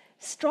these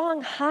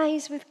strong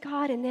highs with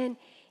God, and then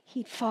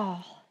he'd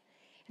fall.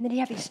 And then he'd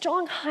have these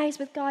strong highs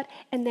with God,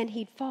 and then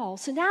he'd fall.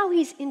 So now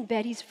he's in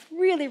bed. He's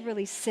really,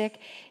 really sick.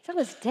 He's on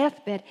his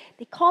deathbed.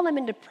 They call him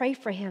in to pray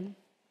for him.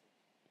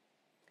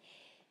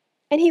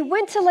 And he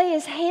went to lay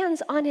his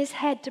hands on his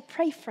head to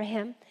pray for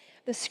him.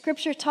 The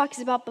scripture talks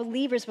about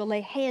believers will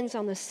lay hands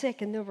on the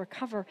sick and they'll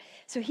recover.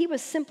 So he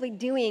was simply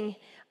doing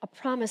a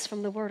promise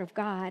from the Word of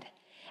God.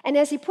 And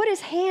as he put his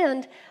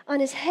hand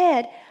on his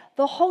head,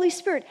 the Holy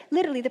Spirit,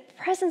 literally the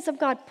presence of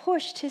God,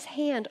 pushed his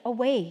hand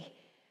away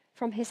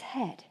from his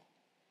head.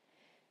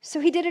 So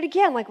he did it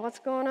again, like, what's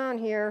going on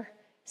here?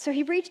 So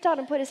he reached out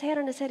and put his hand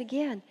on his head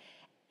again.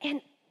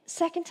 And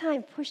second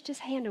time, pushed his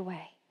hand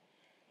away.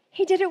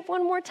 He did it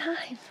one more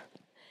time.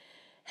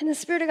 And the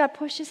Spirit of God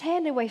pushed his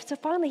hand away. So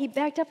finally he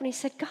backed up and he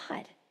said,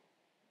 God,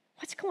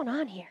 what's going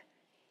on here?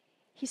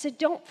 He said,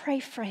 don't pray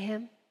for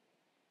him.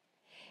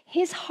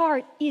 His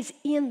heart is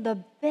in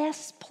the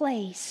best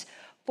place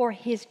for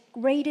his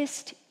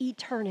greatest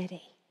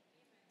eternity.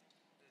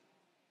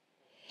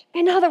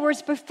 In other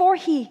words, before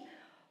he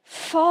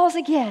falls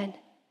again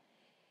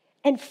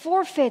and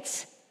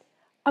forfeits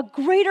a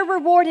greater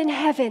reward in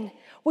heaven,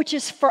 which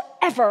is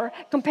forever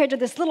compared to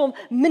this little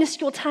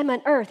minuscule time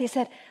on earth, he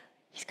said,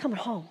 he's coming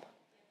home.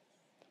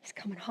 He's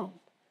coming home.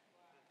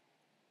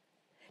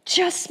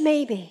 Just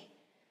maybe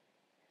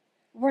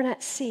we're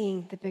not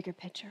seeing the bigger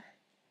picture.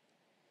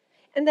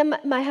 And then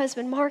my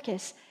husband,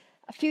 Marcus,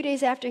 a few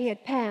days after he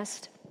had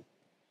passed,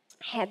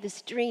 had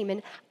this dream.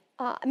 And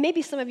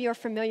maybe some of you are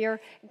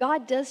familiar.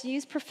 God does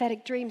use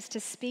prophetic dreams to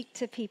speak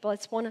to people.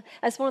 It's one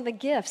of the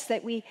gifts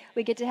that we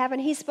get to have.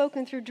 And he's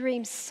spoken through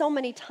dreams so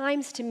many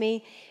times to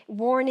me,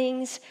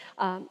 warnings.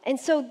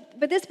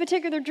 But this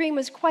particular dream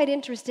was quite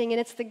interesting, and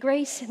it's the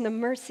grace and the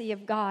mercy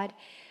of God.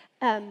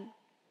 In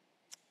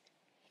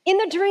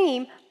the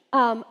dream,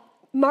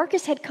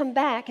 Marcus had come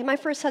back, and my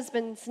first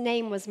husband's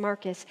name was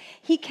Marcus.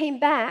 He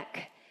came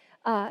back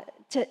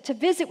to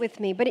visit with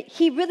me, but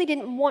he really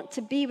didn't want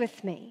to be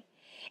with me.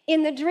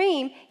 In the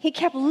dream, he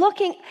kept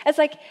looking. It's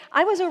like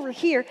I was over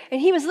here, and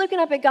he was looking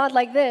up at God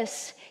like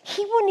this.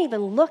 He wouldn't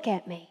even look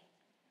at me.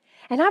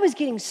 And I was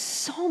getting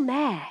so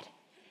mad.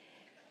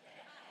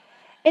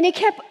 And he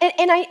kept,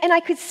 and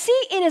I could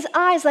see in his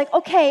eyes like,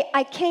 okay,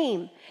 I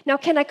came. Now,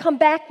 can I come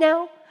back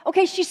now?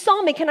 Okay, she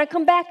saw me. Can I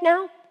come back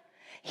now?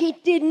 He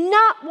did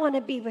not want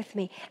to be with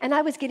me. And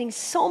I was getting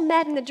so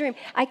mad in the dream.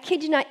 I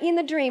kid you not, in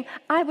the dream,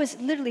 I was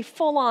literally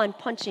full on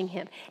punching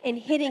him and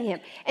hitting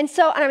him. And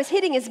I was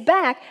hitting his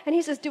back, and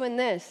he's just doing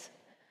this.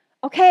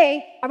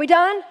 Okay, are we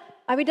done?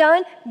 Are we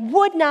done?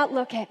 Would not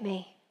look at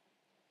me.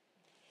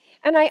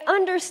 And I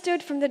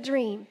understood from the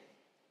dream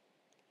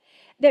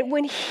that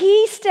when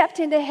he stepped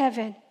into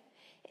heaven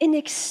and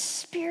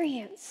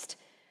experienced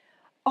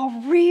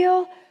a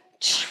real,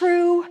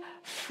 true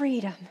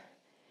freedom,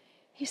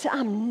 he said,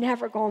 I'm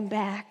never going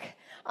back.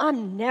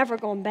 I'm never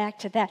going back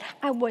to that.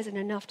 I wasn't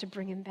enough to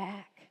bring him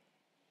back.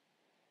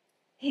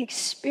 He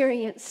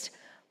experienced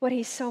what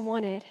he so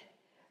wanted,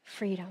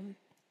 freedom.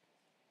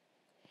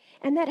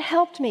 And that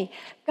helped me.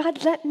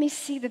 God let me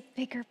see the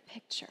bigger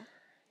picture.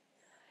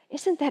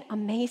 Isn't that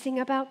amazing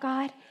about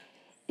God?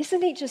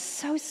 Isn't he just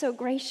so, so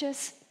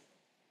gracious?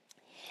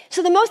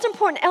 So the most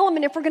important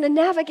element if we're going to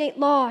navigate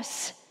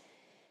loss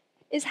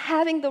is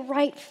having the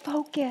right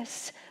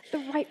focus, the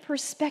right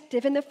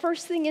perspective. And the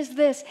first thing is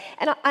this,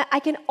 and I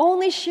can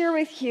only share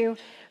with you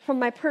from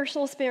my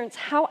personal experience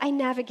how I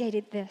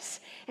navigated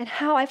this and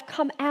how I've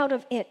come out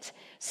of it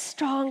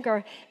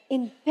stronger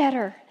and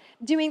better,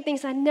 doing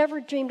things I never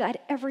dreamed I'd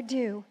ever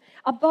do,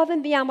 above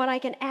and beyond what I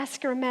can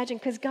ask or imagine,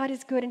 because God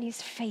is good and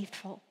he's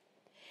faithful.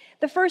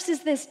 The first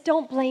is this: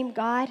 don't blame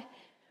God,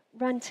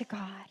 run to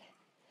God.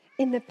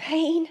 In the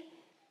pain,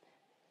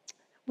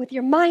 with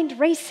your mind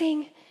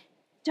racing,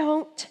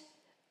 don't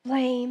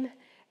blame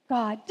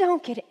God.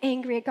 Don't get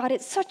angry at God.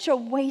 It's such a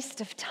waste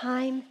of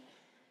time.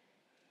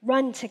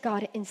 Run to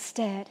God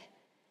instead.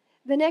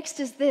 The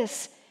next is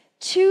this: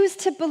 choose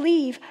to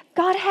believe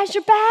God has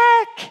your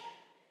back.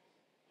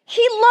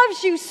 He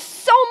loves you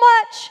so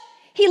much.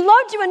 He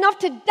loved you enough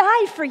to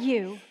die for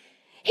you.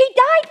 He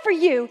died for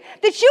you,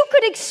 that you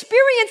could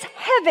experience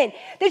heaven,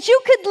 that you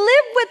could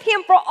live with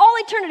him for all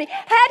eternity.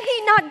 Had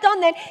he not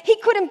done that, he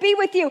couldn't be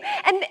with you.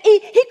 And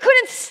he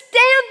couldn't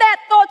stand that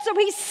thought, so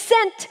he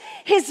sent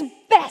his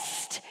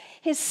best,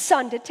 his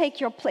son, to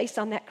take your place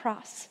on that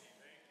cross.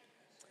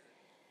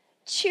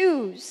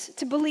 Choose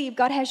to believe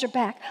God has your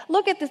back.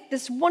 Look at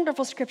this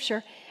wonderful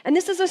scripture. And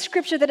this is a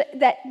scripture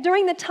that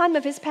during the time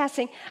of his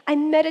passing, I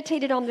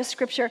meditated on this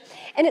scripture.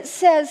 And it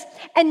says,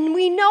 and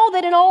we know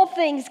that in all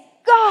things,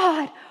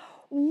 God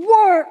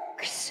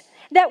works.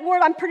 That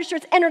word, I'm pretty sure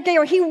it's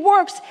energeo. He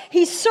works.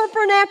 He's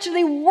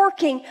supernaturally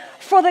working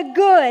for the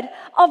good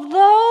of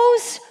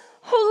those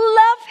who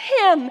love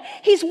him.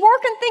 He's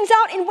working things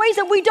out in ways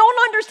that we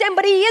don't understand,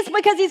 but he is,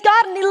 because he's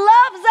God and he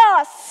loves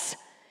us,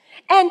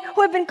 and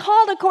who have been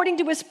called according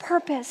to his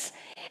purpose.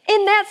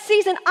 In that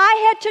season,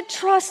 I had to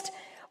trust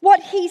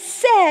what he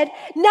said,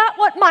 not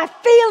what my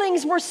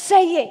feelings were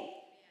saying.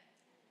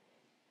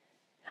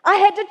 I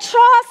had to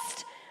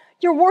trust.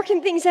 You're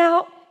working things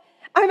out.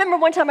 I remember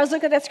one time I was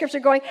looking at that scripture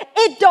going,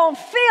 it don't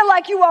feel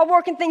like you are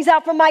working things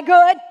out for my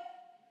good.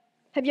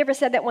 Have you ever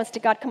said that once to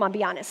God? Come on,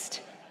 be honest.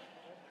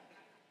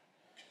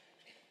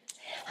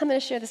 I'm going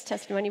to share this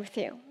testimony with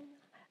you.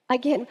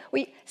 Again,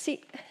 we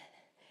see,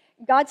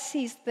 God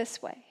sees this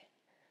way,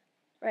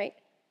 right?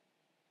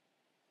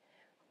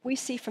 We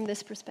see from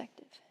this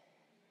perspective.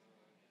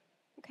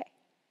 Okay.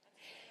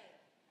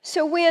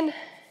 So when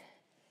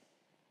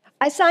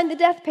I signed the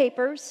death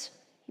papers,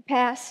 he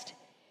passed.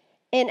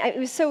 And I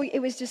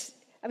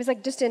was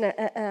like just in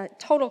a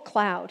total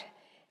cloud.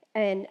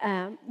 And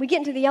we get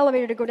into the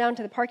elevator to go down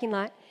to the parking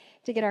lot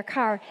to get our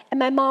car. And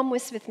my mom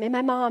was with me.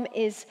 My mom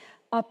is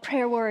a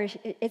prayer warrior.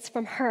 It's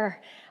from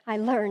her I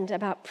learned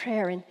about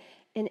prayer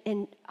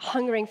and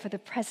hungering for the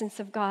presence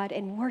of God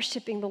and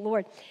worshiping the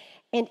Lord.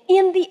 And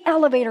in the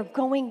elevator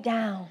going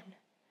down,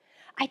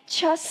 I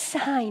just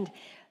signed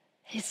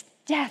his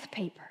death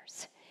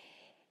papers.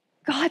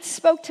 God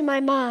spoke to my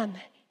mom.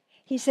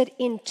 He said,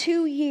 in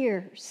 2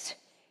 years,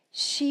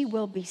 she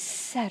will be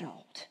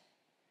settled.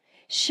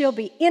 She'll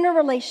be in a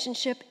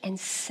relationship and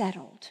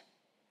settled.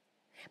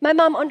 My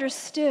mom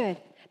understood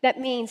that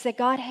means that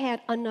God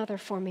had another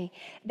for me,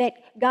 that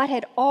God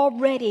had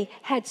already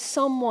had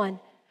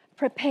someone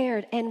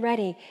prepared and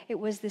ready. It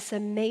was this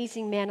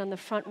amazing man on the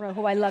front row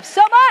who I love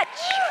so much.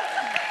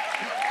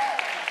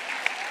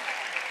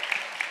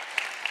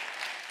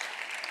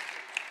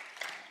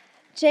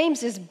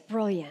 James is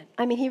brilliant.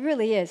 I mean, he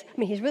really is. I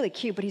mean, he's really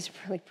cute, but he's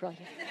really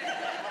brilliant.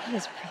 He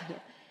is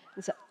brilliant.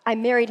 And so I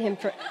married him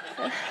for...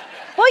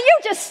 Well, you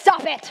just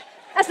stop it.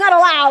 That's not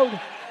allowed.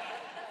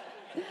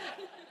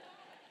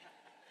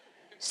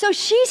 So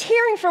she's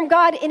hearing from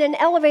God in an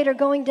elevator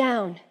going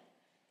down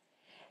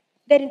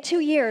that in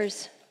 2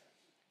 years,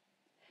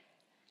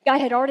 God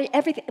had already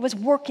was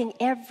working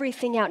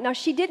everything out. Now,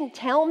 she didn't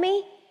tell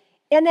me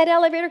in that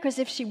elevator, because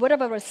if she would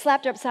have, I would have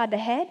slapped her upside the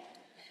head.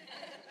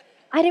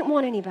 I didn't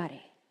want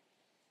anybody.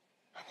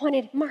 I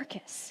wanted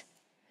Marcus.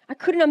 I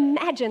couldn't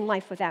imagine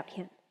life without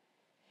him.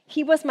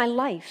 He was my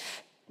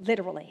life,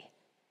 literally.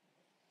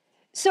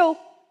 So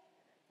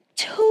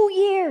 2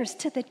 years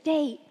to the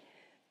date,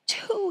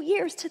 2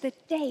 years to the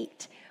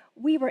date,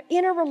 we were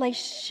in a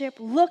relationship,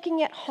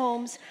 looking at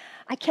homes.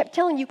 I kept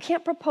telling you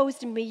can't propose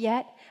to me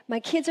yet. My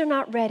kids are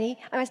not ready.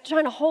 I was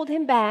trying to hold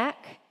him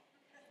back.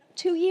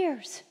 2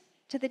 years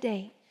to the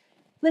date.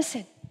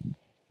 Listen,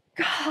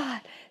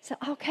 God said,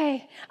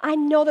 okay, I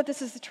know that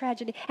this is a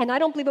tragedy, and I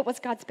don't believe it was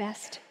God's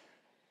best.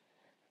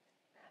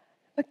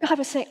 But God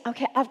was saying,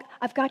 okay,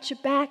 I've got your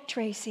back,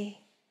 Tracy.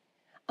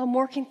 I'm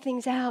working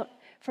things out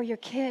for your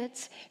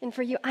kids and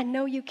for you. I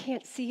know you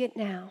can't see it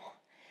now,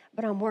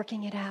 but I'm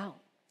working it out.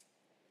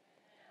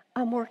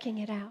 I'm working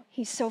it out.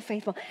 He's so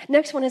faithful.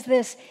 Next one is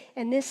this,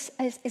 and this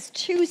is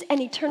choose an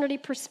eternity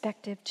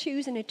perspective.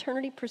 Choose an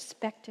eternity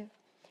perspective.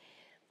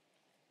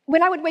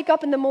 When I would wake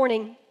up in the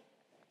morning,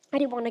 I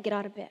didn't want to get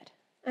out of bed.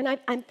 And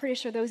I'm pretty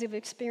sure those who've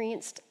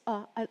experienced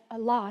a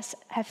loss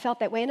have felt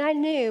that way. And I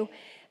knew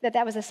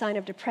that was a sign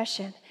of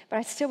depression, but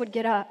I still would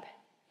get up.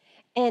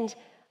 And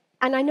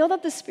I know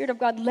that the Spirit of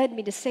God led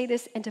me to say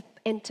this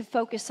and to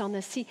focus on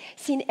this. See,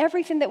 in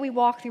everything that we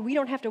walk through, we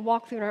don't have to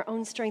walk through in our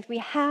own strength. We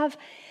have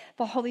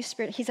the Holy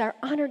Spirit. He's our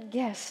honored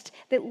guest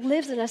that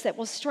lives in us, that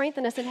will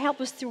strengthen us and help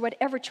us through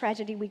whatever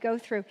tragedy we go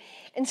through.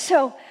 And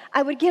so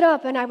I would get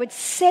up and I would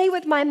say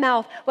with my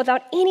mouth,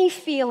 without any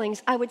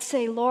feelings, I would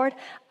say, Lord,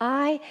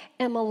 I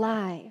am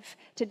alive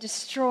to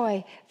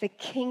destroy the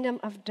kingdom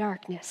of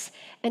darkness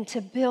and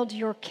to build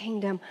your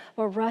kingdom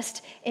where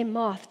rust and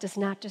moth does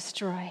not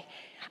destroy.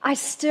 I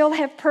still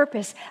have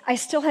purpose. I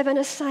still have an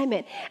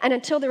assignment. And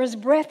until there is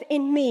breath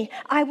in me,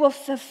 I will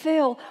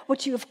fulfill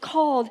what you have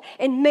called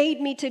and made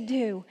me to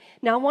do.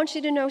 Now, I want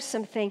you to know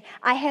something.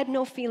 I had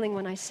no feeling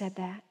when I said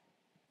that.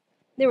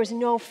 There was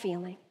no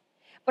feeling.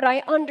 But I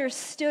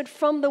understood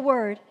from the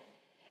Word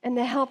and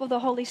the help of the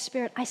Holy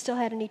Spirit, I still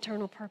had an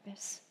eternal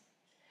purpose.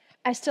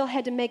 I still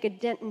had to make a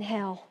dent in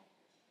hell.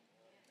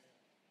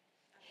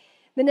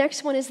 The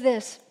next one is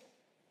this.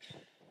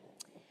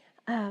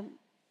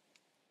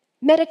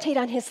 Meditate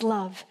on His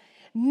love.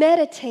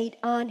 Meditate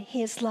on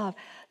his love.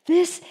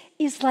 This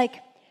is like,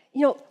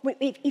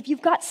 if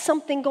you've got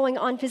something going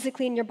on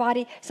physically in your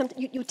body,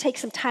 you take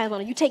some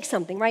Tylenol, you take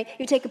something, right?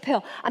 You take a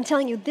pill. I'm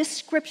telling you, this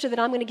scripture that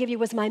I'm going to give you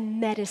was my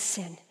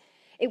medicine.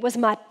 It was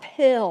my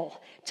pill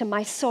to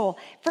my soul.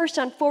 1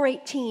 John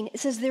 4:18, it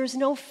says, there's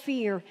no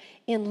fear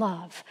in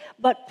love,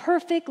 but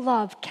perfect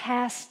love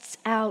casts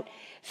out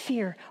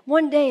fear.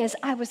 One day as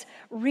I was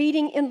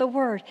reading in the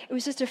Word, it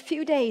was just a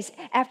few days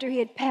after he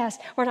had passed,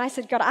 when I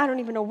said, God, I don't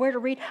even know where to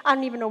read. I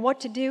don't even know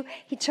what to do.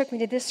 He took me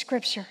to this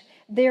scripture.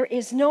 There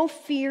is no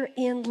fear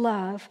in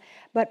love,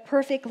 but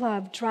perfect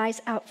love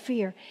drives out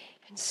fear.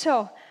 And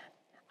so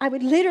I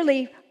would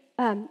literally,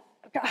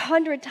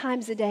 100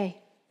 times a day,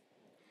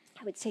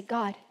 I would say,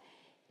 God,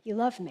 you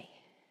love me.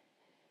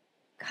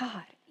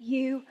 God,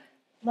 you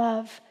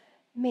love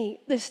me.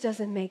 This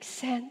doesn't make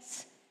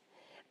sense.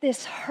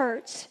 This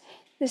hurts.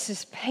 This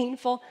is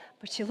painful,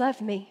 but you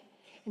love me.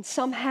 And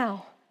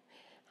somehow,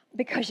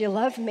 because you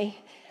love me,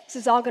 this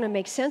is all going to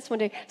make sense one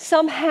day.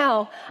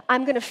 Somehow,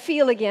 I'm going to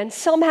feel again.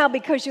 Somehow,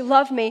 because you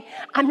love me,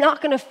 I'm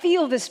not going to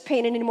feel this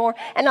pain anymore,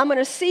 and I'm going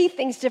to see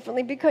things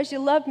differently because you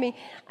love me.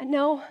 I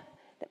know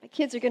that my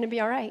kids are going to be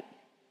all right.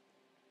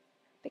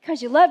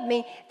 Because you love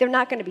me, they're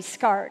not going to be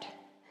scarred.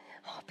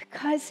 Oh,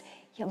 because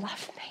you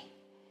love me.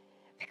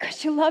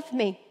 Because you love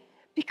me.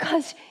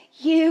 Because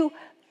you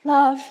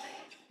love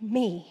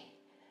me.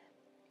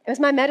 It was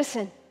my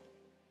medicine.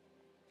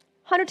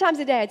 100 times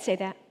a day I'd say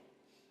that.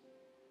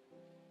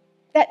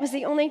 That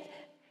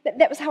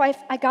was how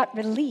I got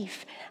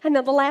relief. And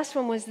then the last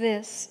one was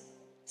this.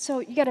 So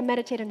you got to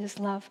meditate on his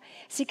love.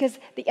 See, because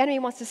the enemy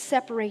wants to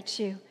separate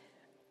you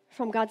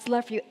from God's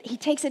love for you. He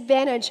takes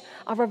advantage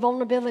of our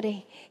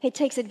vulnerability. He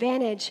takes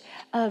advantage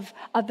of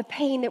the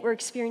pain that we're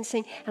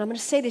experiencing. And I'm going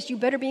to say this, you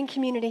better be in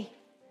community.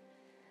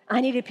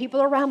 I needed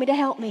people around me to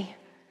help me.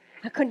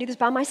 I couldn't do this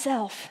by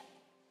myself.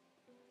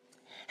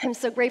 I'm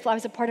so grateful I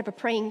was a part of a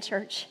praying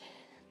church.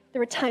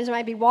 There were times when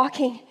I'd be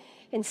walking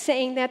and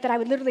saying that I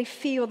would literally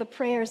feel the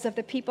prayers of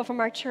the people from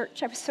our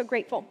church. I was so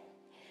grateful.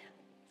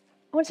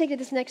 I want to take you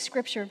to this next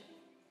scripture.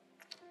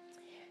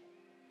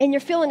 And you're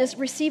feeling this,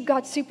 receive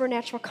God's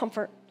supernatural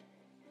comfort.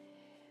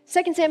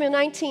 2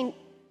 Samuel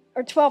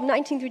 12,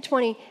 19 through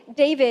 20,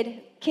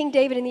 King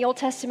David in the Old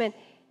Testament,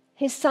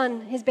 his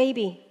son, his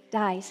baby,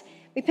 dies.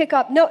 We pick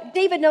up,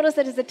 David noticed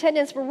that his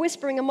attendants were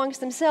whispering amongst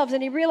themselves,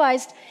 and he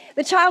realized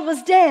the child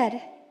was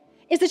dead.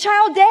 Is the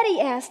child dead, he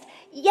asked.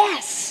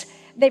 Yes,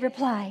 they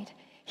replied.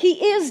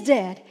 He is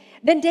dead.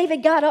 Then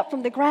David got up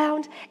from the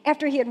ground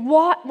after he had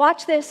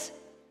watched this.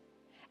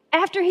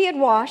 After he had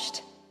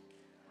washed,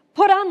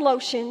 put on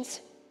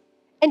lotions,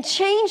 and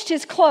changed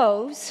his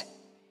clothes,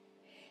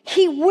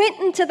 he went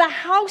into the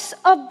house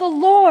of the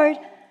Lord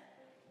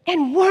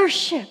and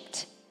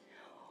worshiped.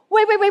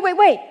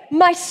 Wait.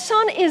 My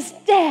son is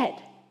dead.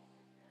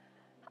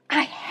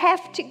 I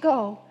have to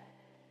go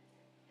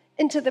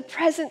into the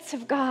presence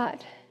of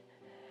God,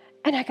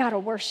 and I got to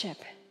worship.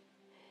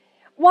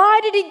 Why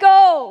did he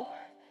go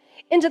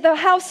into the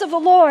house of the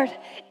Lord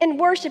and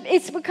worship?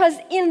 It's because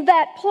in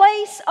that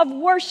place of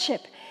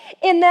worship,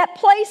 in that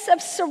place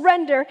of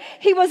surrender,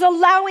 he was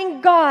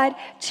allowing God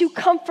to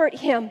comfort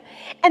him.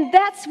 And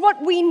that's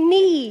what we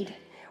need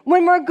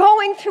when we're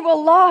going through a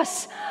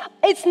loss.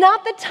 It's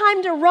not the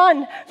time to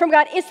run from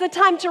God. It's the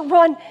time to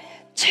run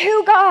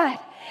to God.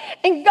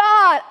 And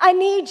God, I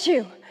need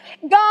you.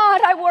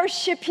 God, I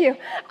worship you.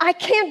 I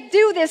can't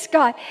do this,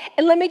 God.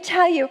 And let me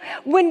tell you,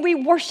 when we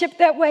worship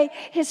that way,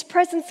 his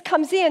presence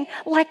comes in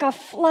like a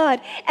flood.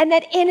 And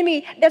that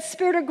enemy, that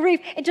spirit of grief,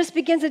 it just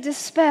begins to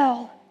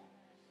dispel.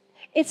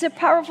 It's a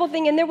powerful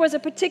thing. And there was a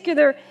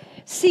particular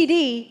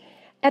CD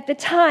at the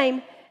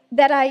time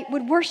that I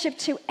would worship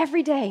to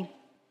every day.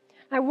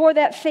 I wore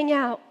that thing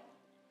out.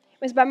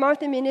 It was by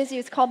Martha Munizzi.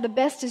 It's called The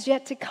Best Is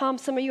Yet to Come.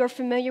 Some of you are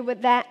familiar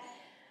with that.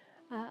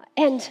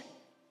 And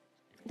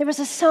there was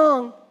a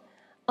song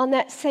on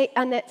that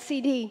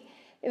CD.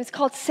 It was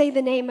called Say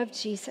the Name of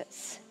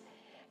Jesus.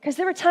 Because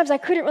there were times I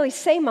couldn't really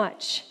say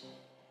much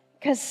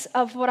because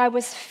of what I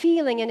was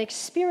feeling and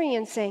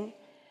experiencing.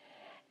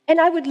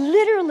 And I would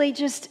literally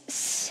just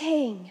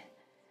sing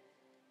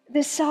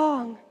this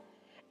song,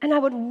 and I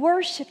would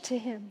worship to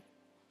him.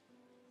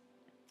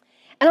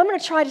 And I'm going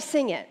to try to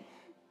sing it.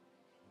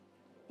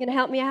 You going to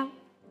help me out?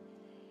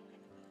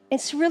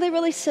 It's really,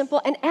 really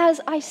simple. And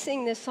as I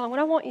sing this song, what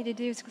I want you to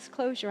do is just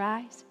close your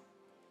eyes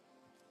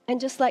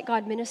and just let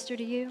God minister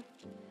to you.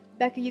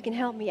 Becca, you can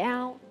help me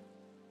out.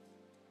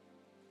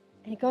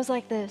 And it goes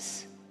like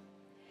this.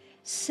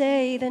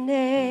 Say the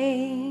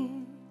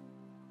name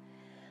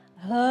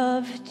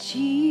of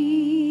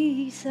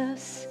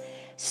Jesus.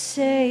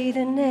 Say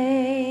the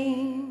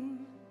name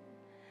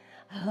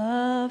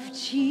of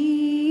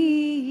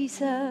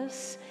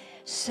Jesus.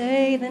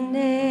 Say the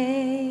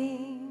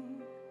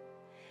name.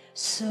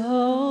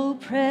 So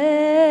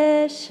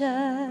precious,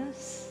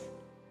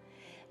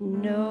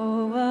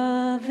 no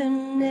other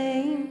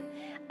name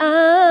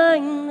I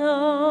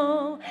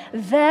know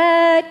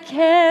that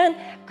can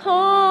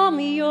calm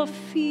your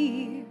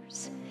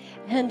fears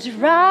and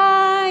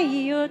dry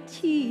your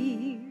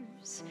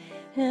tears.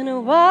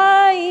 and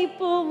wipe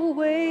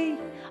away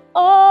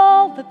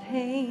all the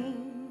pain.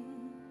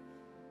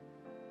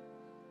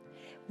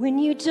 When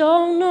you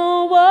don't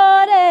know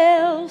what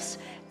else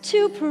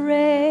to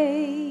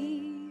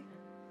pray,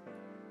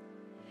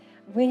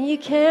 when you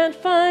can't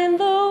find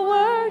the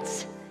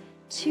words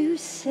to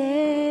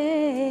say,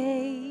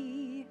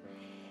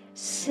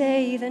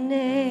 say the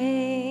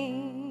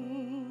name.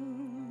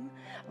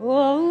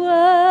 Oh,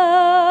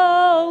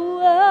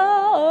 oh,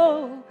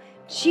 oh,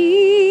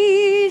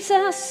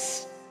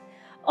 Jesus.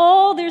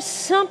 Oh, there's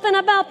something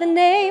about the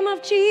name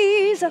of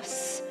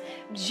Jesus.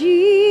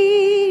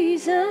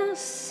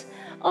 Jesus.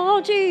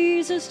 Oh,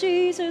 Jesus,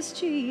 Jesus,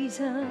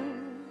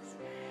 Jesus.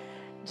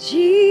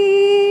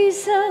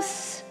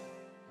 Jesus.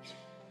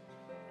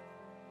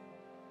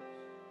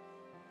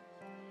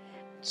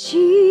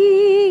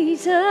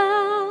 Jesus.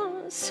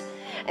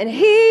 And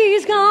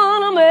He's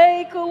gonna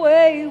make a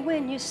way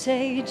when you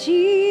say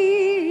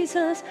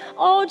Jesus.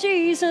 Oh,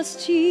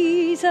 Jesus,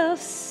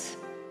 Jesus.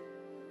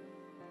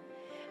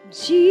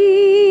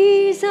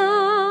 Jesus.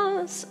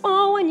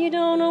 Oh, when you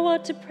don't know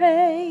what to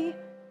pray,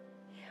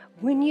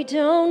 when you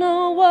don't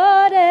know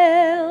what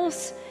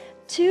else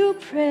to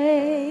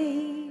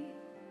pray,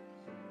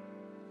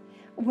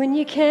 when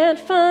you can't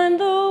find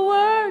the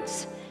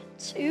words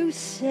to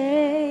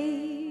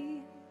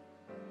say,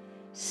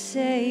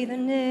 say the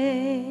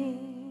name.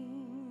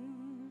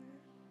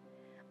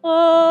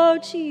 Oh,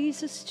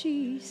 Jesus,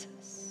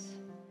 Jesus.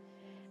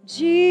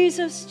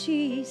 Jesus,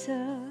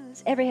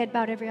 Jesus. Every head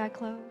bowed, every eye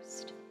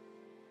closed.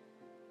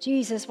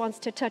 Jesus wants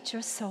to touch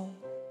your soul.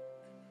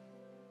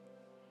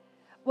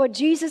 What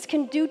Jesus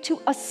can do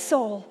to a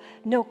soul,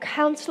 no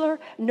counselor,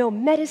 no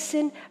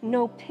medicine,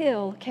 no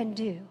pill can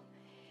do.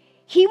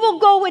 He will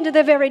go into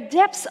the very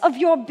depths of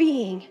your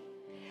being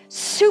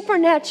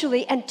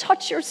supernaturally and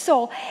touch your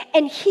soul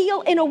and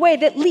heal in a way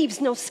that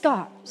leaves no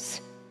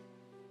scars.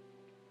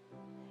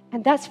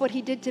 And that's what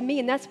He did to me,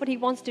 and that's what He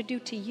wants to do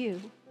to you.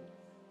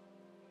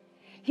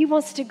 He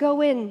wants to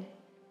go in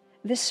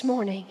this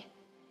morning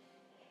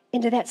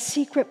into that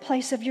secret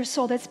place of your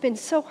soul that's been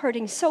so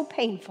hurting, so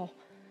painful,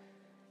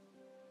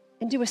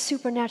 and do a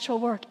supernatural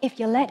work if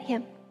you let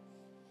Him.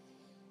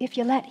 If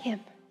you let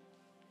Him.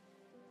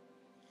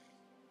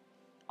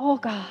 Oh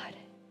God,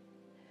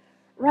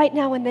 right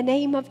now in the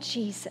name of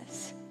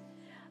Jesus,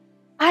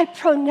 I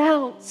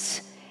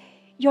pronounce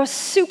your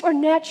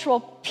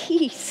supernatural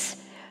peace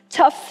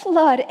to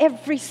flood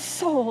every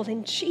soul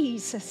in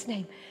Jesus'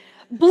 name.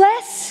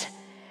 Bless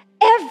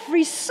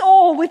every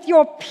soul with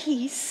your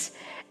peace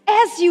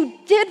as you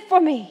did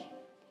for me.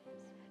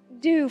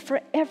 Do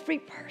for every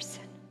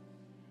person.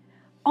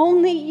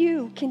 Only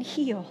you can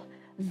heal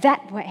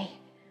that way.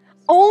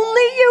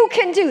 Only you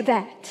can do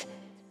that.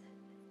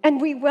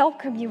 And we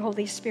welcome you,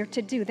 Holy Spirit,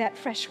 to do that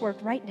fresh work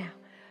right now.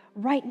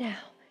 Right now.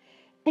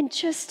 And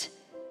just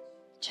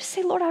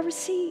say, Lord, I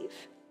receive.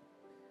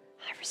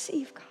 I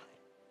receive, God.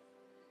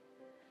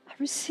 I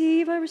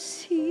receive,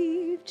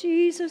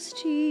 Jesus,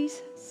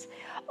 Jesus.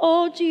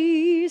 Oh,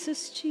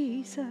 Jesus,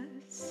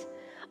 Jesus.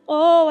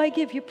 Oh, I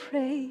give you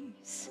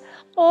praise.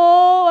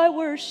 Oh, I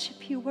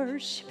worship you,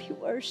 worship you,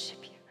 worship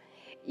you.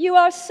 You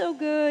are so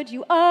good.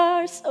 You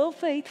are so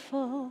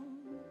faithful.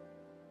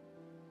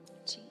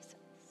 Jesus.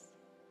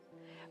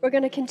 We're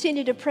going to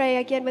continue to pray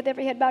again with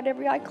every head bowed,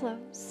 every eye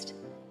closed.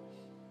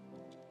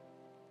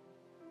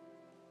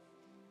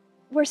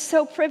 We're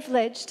so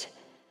privileged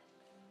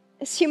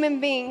as human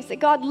beings that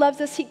God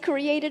loves us. He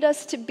created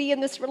us to be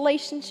in this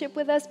relationship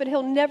with us, but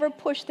He'll never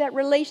push that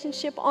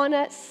relationship on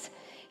us.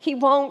 He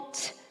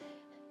won't.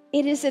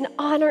 It is an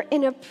honor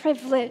and a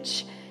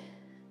privilege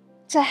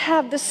to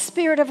have the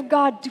Spirit of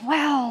God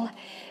dwell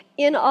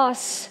in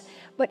us,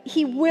 but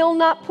He will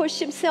not push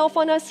Himself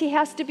on us. He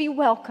has to be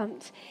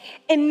welcomed.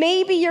 And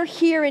maybe you're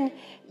here and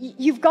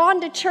you've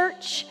gone to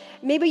church.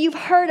 Maybe you've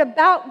heard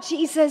about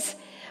Jesus,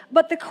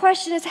 but the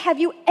question is, have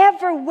you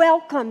ever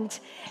welcomed,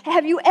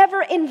 have you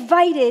ever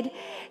invited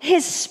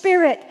His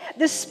Spirit,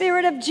 the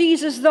Spirit of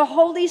Jesus, the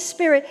Holy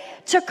Spirit,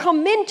 to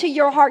come into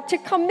your heart, to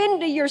come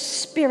into your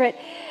spirit,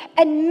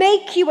 and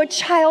make you a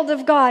child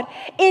of God?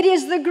 It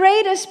is the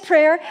greatest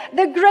prayer,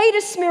 the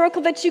greatest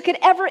miracle that you could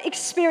ever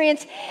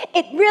experience.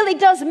 It really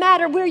does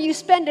matter where you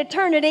spend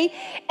eternity,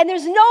 and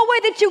there's no way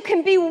that you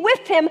can be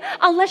with Him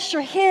unless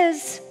you're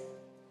His.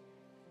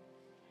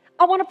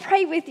 I want to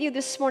pray with you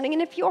this morning,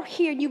 and if you're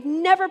here and you've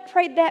never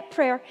prayed that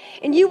prayer,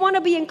 and you want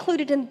to be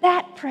included in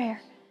that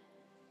prayer,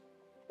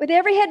 with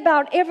every head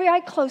bowed, every eye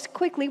closed,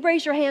 quickly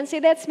raise your hand. Say,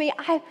 that's me.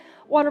 I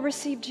want to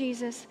receive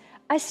Jesus.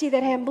 I see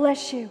that hand.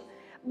 Bless you.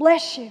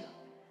 Bless you.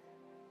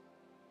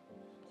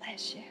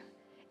 Bless you.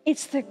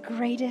 It's the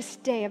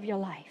greatest day of your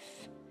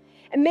life.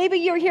 And maybe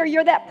you're here,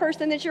 you're that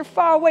person that you're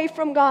far away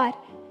from God.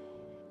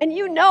 And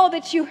you know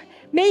that you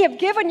may have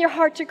given your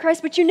heart to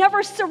Christ, but you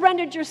never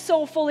surrendered your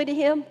soul fully to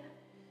Him.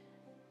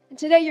 And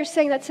today you're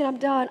saying, that's it, I'm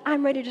done.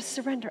 I'm ready to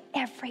surrender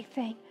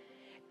everything.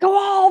 Go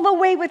all the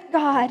way with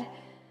God.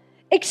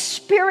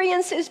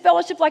 Experience His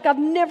fellowship like I've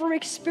never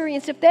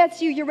experienced. If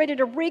that's you, you're ready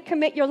to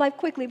recommit your life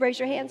quickly. Raise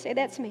your hand and say,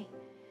 that's me.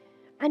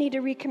 I need to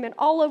recommit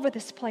all over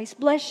this place.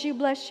 Bless you,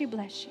 bless you,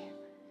 bless you.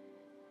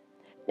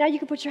 Now you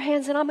can put your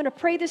hands in. I'm going to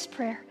pray this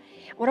prayer.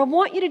 What I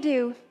want you to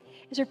do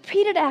is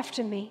repeat it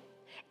after me.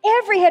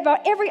 Every head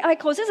bowed, every eye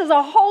closed. This is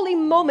a holy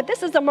moment.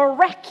 This is a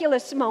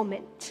miraculous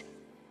moment.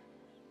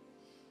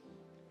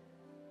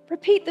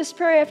 Repeat this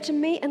prayer after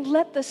me and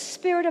let the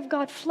Spirit of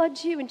God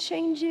flood you and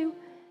change you.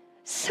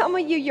 Some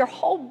of you, your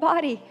whole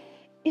body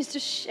is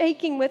just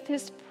shaking with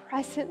His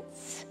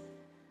presence.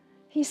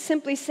 He's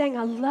simply saying,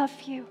 I love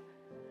you.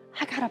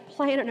 I got a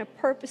plan and a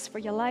purpose for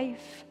your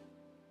life.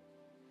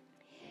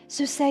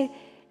 So say,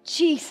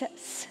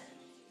 Jesus,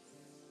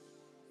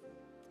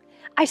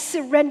 I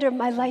surrender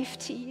my life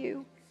to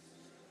you.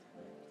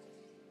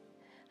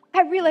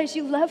 I realize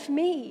you love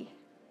me.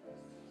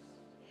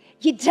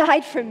 You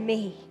died for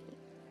me.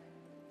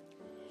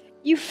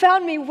 You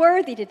found me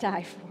worthy to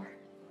die for.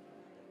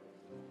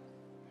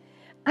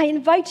 I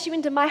invite you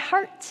into my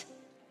heart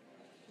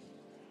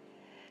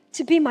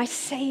to be my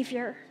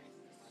Savior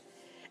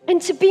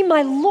and to be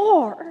my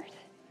Lord.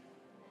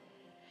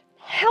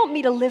 Help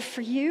me to live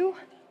for you.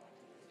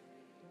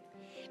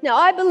 Now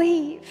I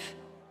believe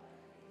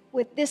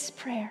with this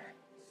prayer,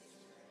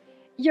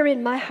 you're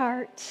in my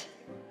heart.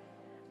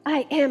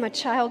 I am a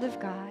child of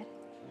God.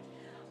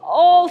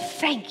 Oh,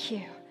 thank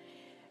you.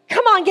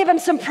 Come on, give Him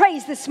some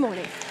praise this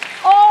morning.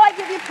 Oh, I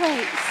give you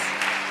praise.